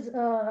class is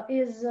the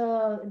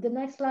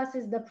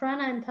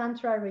Prana and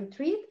Tantra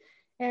retreat,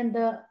 and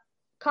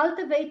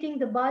cultivating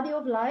the body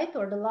of light,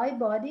 or the light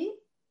body,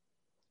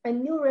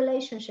 and new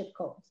relationship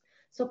codes.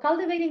 So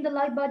cultivating the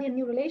light body and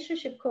new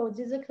relationship codes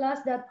is a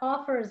class that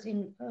offers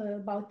in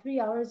about 3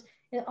 hours.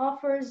 It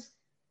offers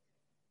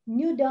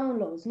new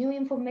downloads, new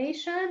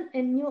information,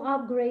 and new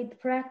upgrade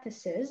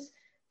practices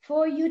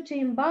for you to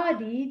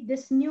embody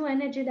this new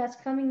energy that's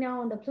coming now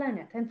on the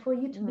planet, and for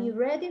you to be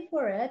ready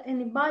for it and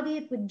embody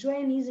it with joy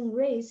and ease and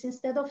grace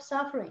instead of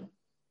suffering.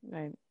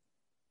 Right.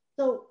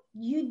 So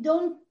you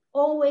don't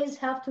always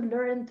have to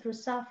learn through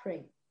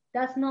suffering.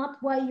 That's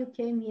not why you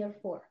came here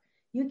for.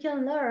 You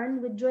can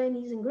learn with joy and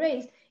ease and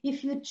grace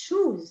if you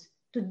choose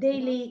to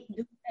daily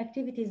do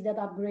activities that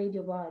upgrade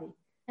your body.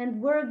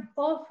 And we're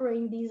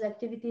offering these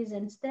activities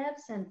and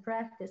steps and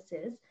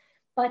practices,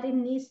 but it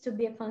needs to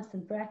be a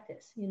constant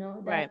practice,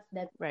 Right.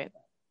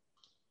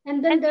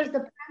 And then there's the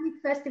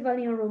Pranic Festival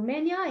in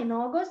Romania in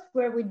August,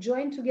 where we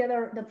join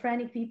together the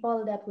Pranic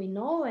people that we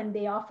know, and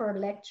they offer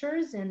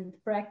lectures and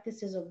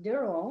practices of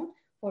their own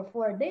for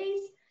 4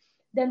 days.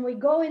 Then we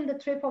go in the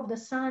trip of the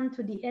sun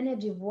to the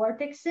energy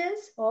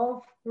vortexes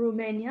of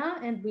Romania,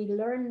 and we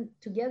learn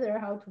together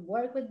how to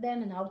work with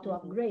them and how to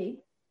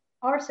upgrade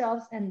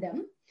ourselves and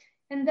them.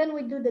 And then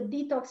we do the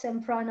Detox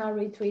and Prana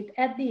retreat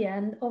at the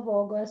end of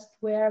August,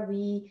 where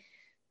we,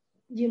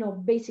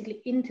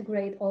 basically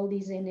integrate all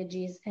these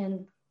energies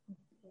and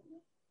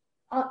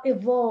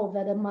evolve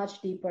at a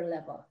much deeper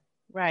level.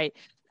 Right.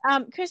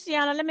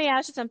 Christiana, let me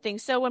ask you something.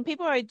 So when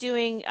people are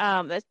doing,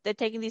 they're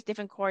taking these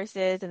different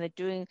courses, and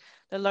they're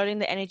learning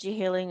the energy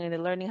healing, and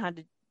they're learning how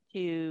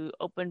to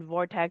open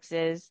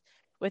vortexes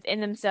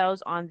within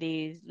themselves on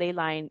these ley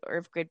line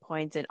earth grid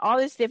points, and all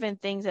these different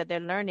things that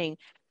they're learning,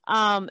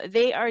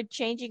 they are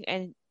changing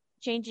and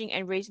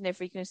raising their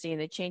frequency,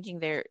 and they're changing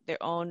their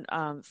own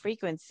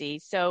frequency.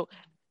 So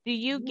do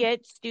you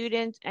get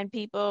students and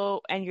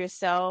people and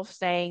yourself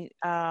saying,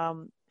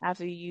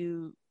 after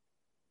you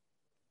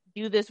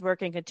do this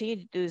work and continue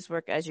to do this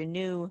work as your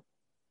new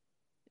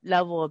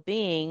level of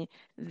being,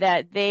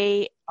 that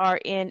they are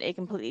in a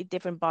completely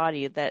different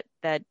body, that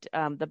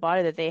the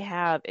body that they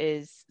have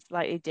is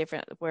slightly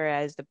different,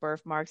 whereas the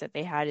birthmarks that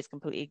they had is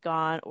completely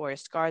gone, or a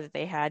scar that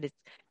they had is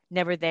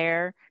never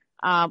there,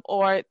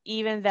 or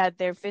even that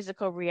their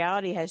physical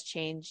reality has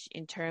changed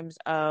in terms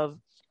of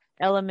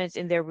elements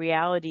in their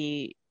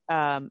reality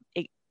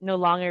no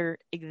longer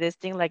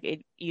existing like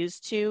it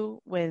used to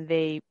when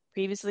they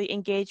previously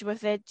engaged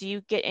with it. Do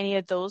you get any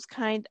of those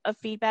kind of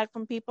feedback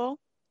from people?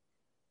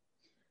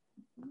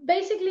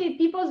 Basically,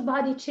 people's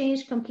body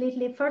changed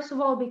completely. First of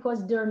all,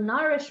 because their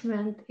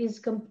nourishment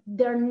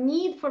their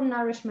need for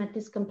nourishment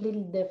is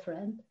completely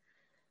different.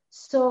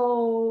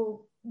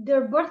 So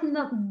their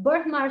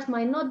birthmarks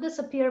might not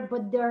disappear,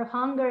 but their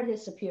hunger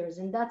disappears,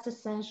 and that's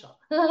essential.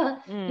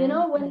 When you're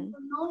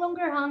no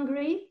longer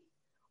hungry,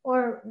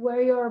 or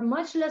where you're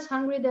much less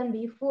hungry than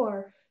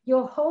before,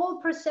 your whole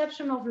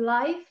perception of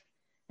life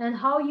and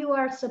how you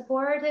are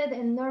supported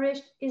and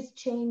nourished is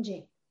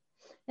changing.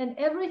 And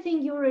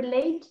everything you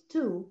relate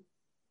to,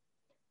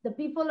 the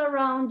people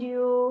around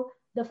you,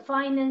 the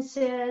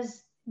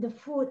finances, the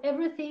food,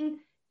 everything,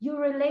 you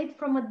relate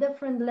from a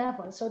different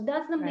level. So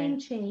that's the main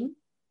change.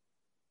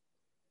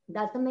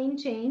 That's the main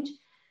change.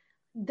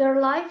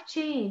 Their life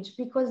change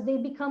because they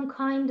become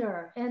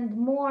kinder and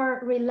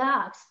more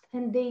relaxed,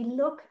 and they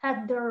look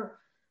at their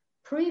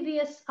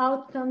previous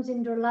outcomes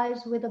in their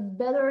lives with a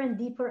better and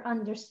deeper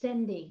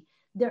understanding.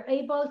 They're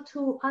able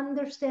to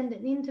understand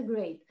and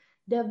integrate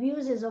the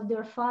abuses of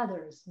their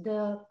fathers,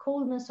 the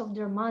coldness of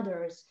their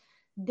mothers,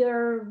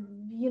 their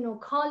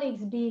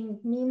colleagues being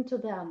mean to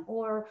them,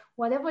 or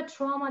whatever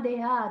trauma they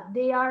had.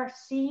 They are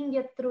seeing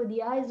it through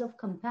the eyes of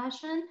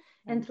compassion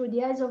and through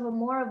the eyes of a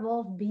more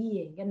evolved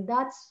being, and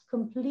that's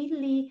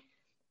completely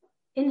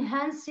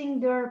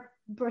enhancing their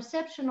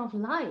perception of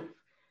life.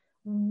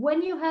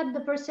 When you had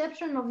the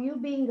perception of you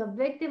being a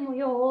victim of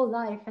your whole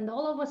life, and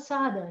all of a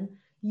sudden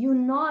you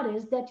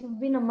notice that you've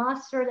been a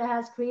master that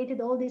has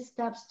created all these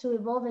steps to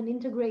evolve and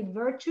integrate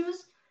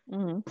virtues,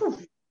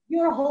 poof,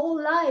 your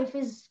whole life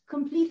is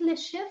completely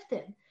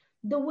shifted.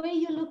 The way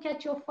you look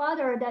at your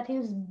father that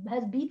has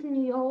beaten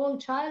you your whole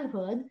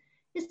childhood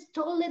is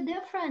totally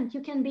different.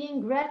 You can be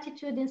in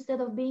gratitude instead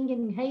of being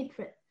in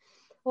hatred.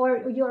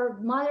 Or your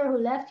mother who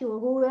left you, or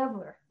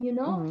whoever,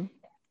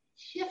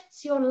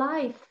 shifts your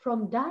life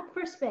from that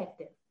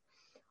perspective.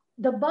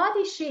 The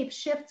body shape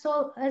shifts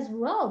all as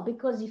well,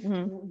 because if you're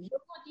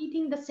not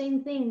eating the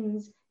same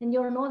things and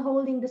you're not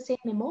holding the same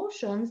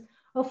emotions,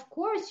 of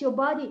course your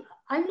body,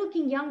 I'm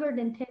looking younger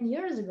than 10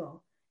 years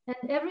ago. And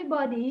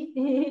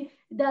everybody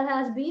that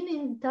has been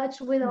in touch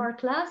with our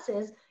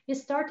classes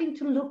is starting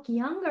to look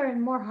younger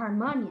and more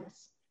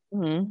harmonious.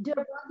 Their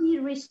body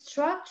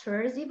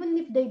restructures, even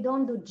if they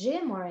don't do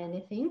gym or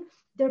anything,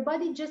 their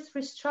body just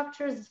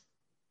restructures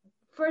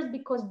first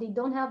because they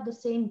don't have the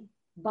same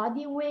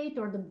body weight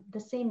or the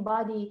same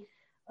body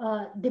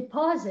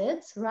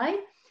deposits, right?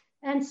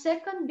 And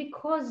second,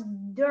 because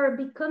they're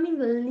becoming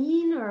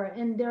leaner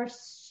and their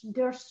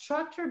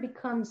structure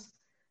becomes,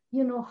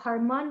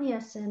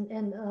 harmonious,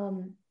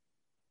 and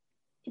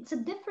it's a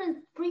different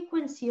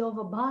frequency of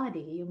a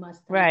body, you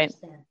must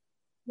understand.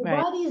 The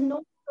body is no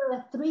longer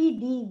a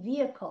 3D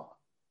vehicle.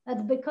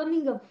 It's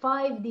becoming a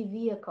 5D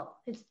vehicle.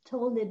 It's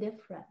totally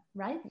different,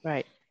 right?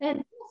 Right. And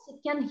yes,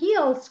 it can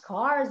heal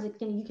scars.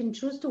 You can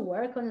choose to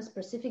work on a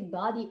specific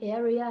body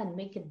area and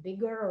make it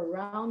bigger or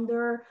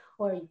rounder,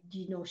 or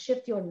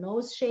shift your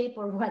nose shape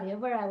or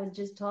whatever. I was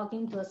just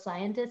talking to a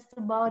scientist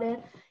about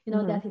it,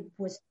 that he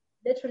was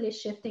literally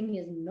shifting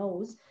his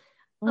nose.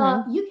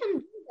 You can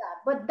do that,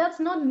 but that's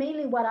not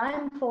mainly what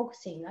I'm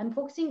focusing. I'm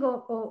focusing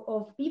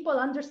of people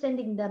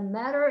understanding that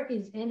matter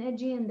is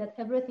energy and that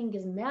everything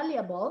is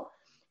malleable.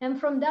 And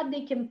from that,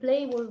 they can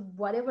play with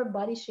whatever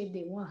body shape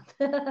they want.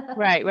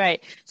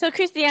 Right. So,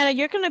 Christiana,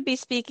 you're going to be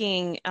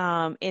speaking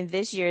in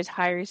this year's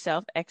Higher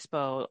Self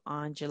Expo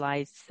on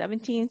July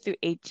 17th through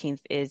 18th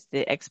is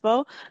the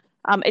expo.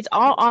 It's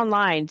all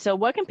online. So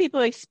what can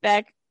people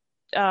expect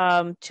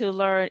to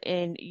learn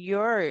in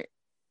your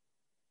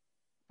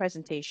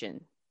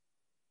presentation?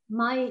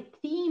 My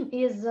theme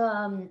is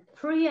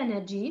free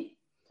energy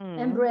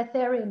and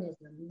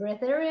breatharianism.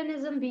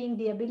 Breatharianism being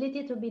the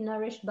ability to be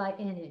nourished by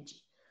energy.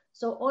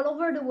 So all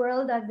over the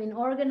world, I've been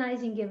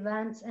organizing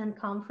events and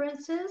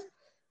conferences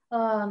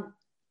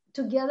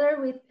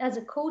together as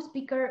a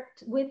co-speaker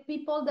with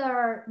people that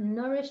are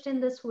nourished in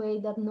this way,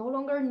 that no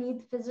longer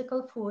need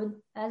physical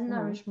food as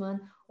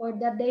nourishment, or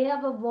that they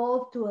have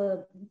evolved to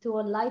a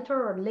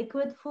lighter or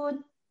liquid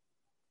food.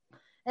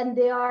 And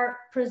they are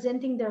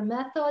presenting their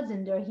methods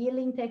and their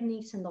healing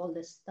techniques and all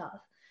this stuff.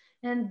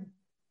 And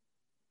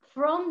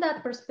from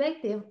that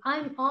perspective,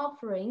 I'm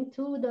offering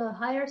to the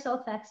Higher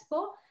Self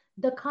Expo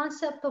the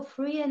concept of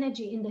free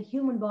energy in the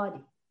human body.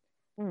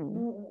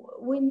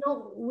 We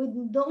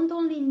don't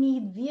only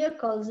need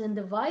vehicles and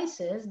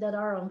devices that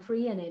are on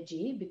free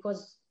energy,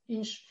 because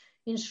in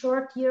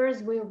short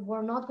years,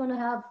 we're not going to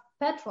have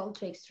petrol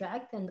to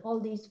extract, and all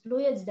these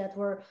fluids that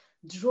we're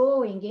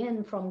drawing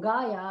in from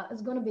Gaia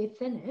is going to be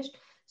finished.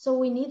 So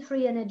we need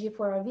free energy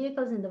for our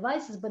vehicles and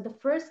devices. But the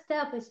first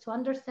step is to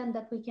understand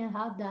that we can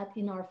have that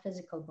in our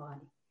physical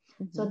body.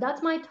 So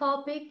that's my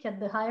topic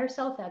at the Higher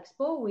Self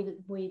Expo.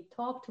 We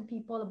talk to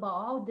people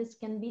about how this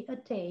can be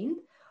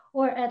attained,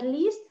 or at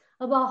least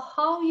about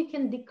how you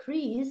can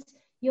decrease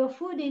your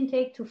food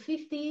intake to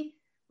 50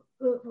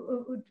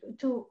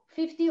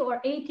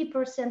 or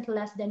 80%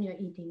 less than you're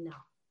eating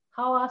now.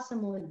 How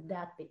awesome would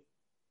that be?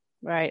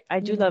 Right.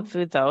 I do love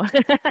food, though.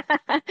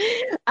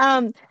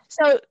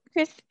 So,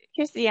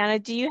 Christiana,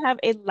 do you have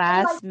a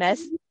last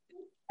message?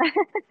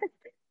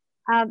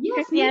 Yes,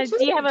 Christiana,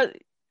 do you have a?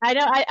 I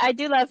know I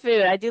do love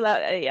food. I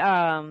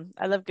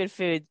love good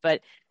food, but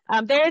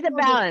there is a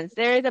balance.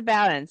 There is a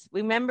balance.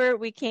 Remember,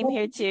 we came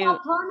here to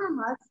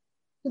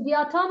be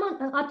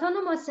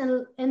autonomous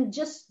and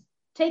just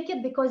take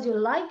it because you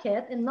like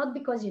it and not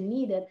because you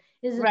need it.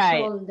 Is it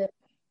right?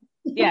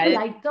 Yeah,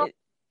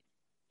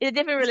 it's a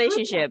different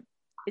relationship.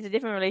 It's a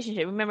different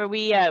relationship. Remember,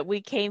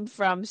 we came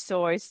from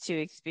source to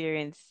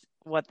experience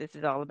what this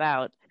is all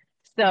about.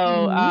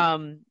 So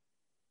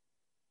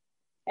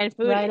And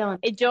food, Right on.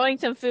 enjoying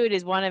some food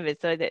is one of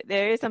it. So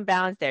there is some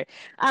balance there.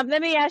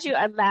 Let me ask you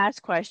a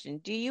last question.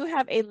 Do you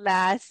have a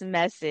last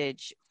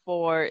message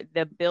for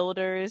the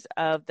builders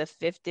of the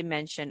fifth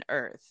dimension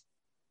Earth?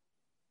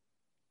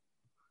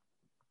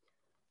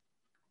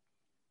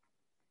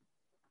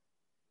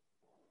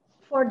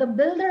 For the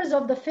builders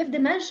of the fifth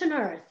dimension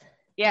Earth.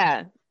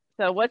 Yeah.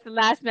 So what's the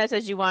last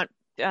message you want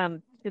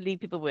to leave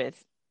people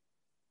with?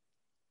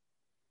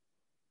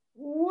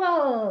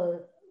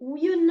 Well,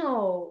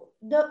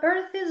 the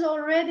Earth is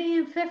already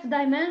in fifth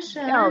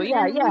dimension. Oh,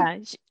 yeah.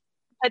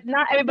 But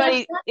not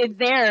everybody is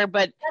there,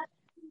 but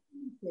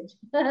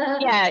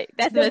yeah,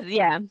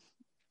 yeah.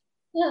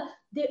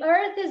 The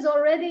Earth is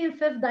already in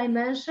fifth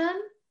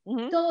dimension,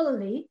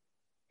 totally.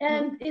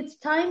 And it's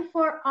time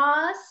for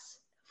us,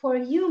 for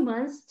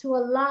humans, to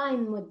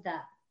align with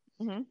that.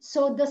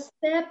 So the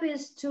step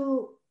is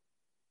to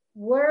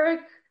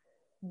work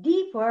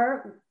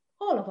deeper,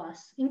 all of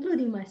us,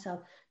 including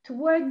myself, to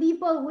work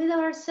deeper with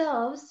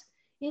ourselves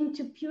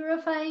into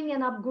purifying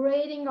and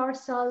upgrading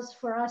ourselves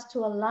for us to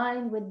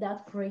align with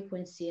that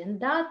frequency. And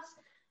that's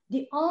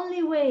the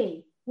only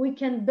way we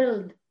can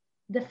build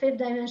the fifth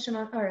dimension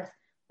on Earth,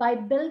 by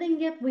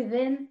building it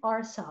within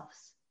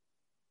ourselves.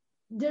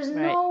 There's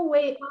no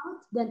way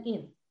out than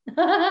in.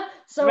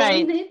 So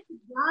we need to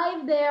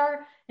dive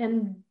there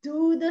and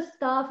do the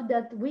stuff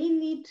that we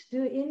need to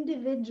do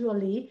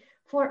individually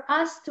for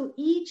us to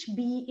each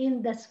be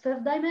in this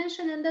fifth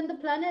dimension, and then the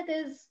planet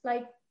is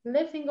like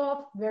lifting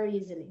off very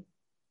easily.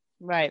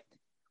 Right.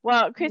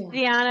 Well,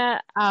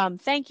 Christiana,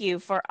 thank you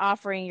for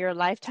offering your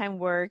lifetime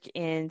work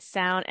in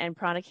sound and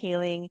pranic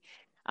healing,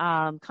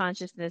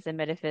 consciousness, and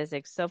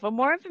metaphysics. So for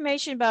more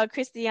information about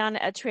Christiana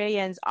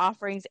Atreyan's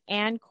offerings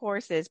and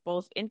courses,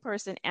 both in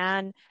person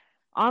and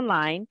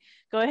online,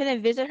 go ahead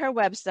and visit her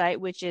website,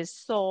 which is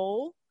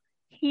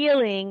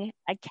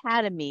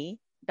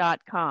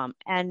soulhealingacademy.com.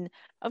 And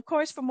of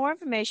course, for more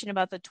information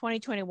about the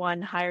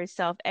 2021 Higher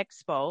Self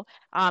Expo,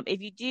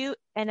 if you do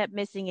end up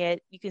missing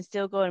it, you can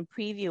still go and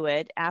preview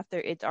it after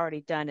it's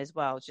already done as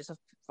well, just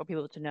for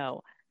people to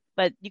know.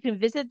 But you can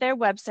visit their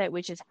website,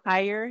 which is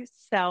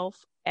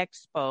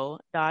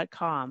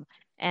higherselfexpo.com.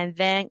 And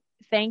then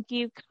thank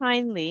you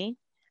kindly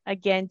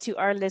again to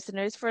our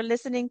listeners for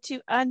listening to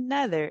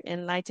another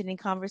enlightening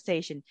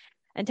conversation.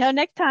 Until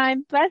next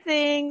time,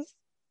 blessings.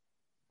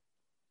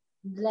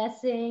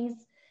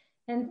 Blessings.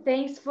 And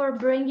thanks for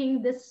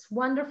bringing this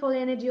wonderful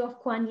energy of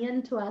Kuan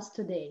Yin to us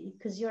today,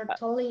 because you're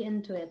totally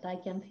into it. I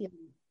can feel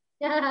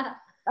it.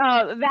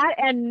 Oh, that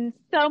and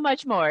so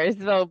much more.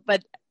 So,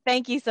 but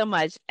thank you so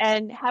much.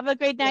 And have a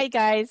great night,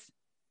 guys.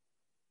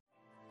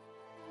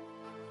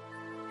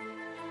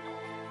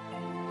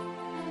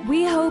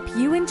 We hope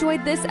you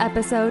enjoyed this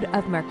episode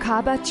of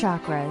Merkaba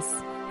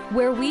Chakras,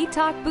 where we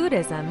talk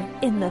Buddhism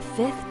in the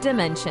fifth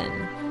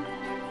dimension.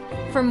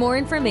 For more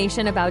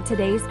information about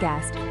today's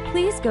guest,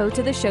 please go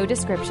to the show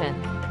description.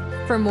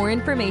 For more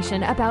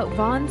information about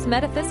Vaughn's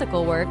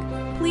metaphysical work,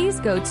 please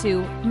go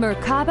to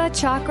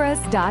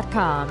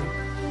merkabachakras.com.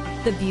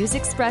 The views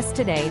expressed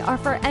today are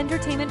for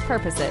entertainment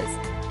purposes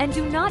and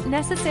do not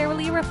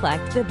necessarily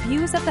reflect the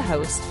views of the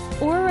host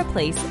or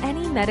replace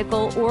any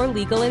medical or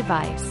legal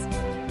advice.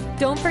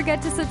 Don't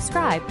forget to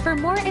subscribe for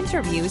more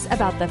interviews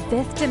about the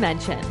fifth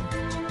dimension.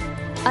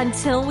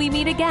 Until we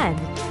meet again,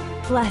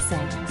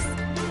 blessings.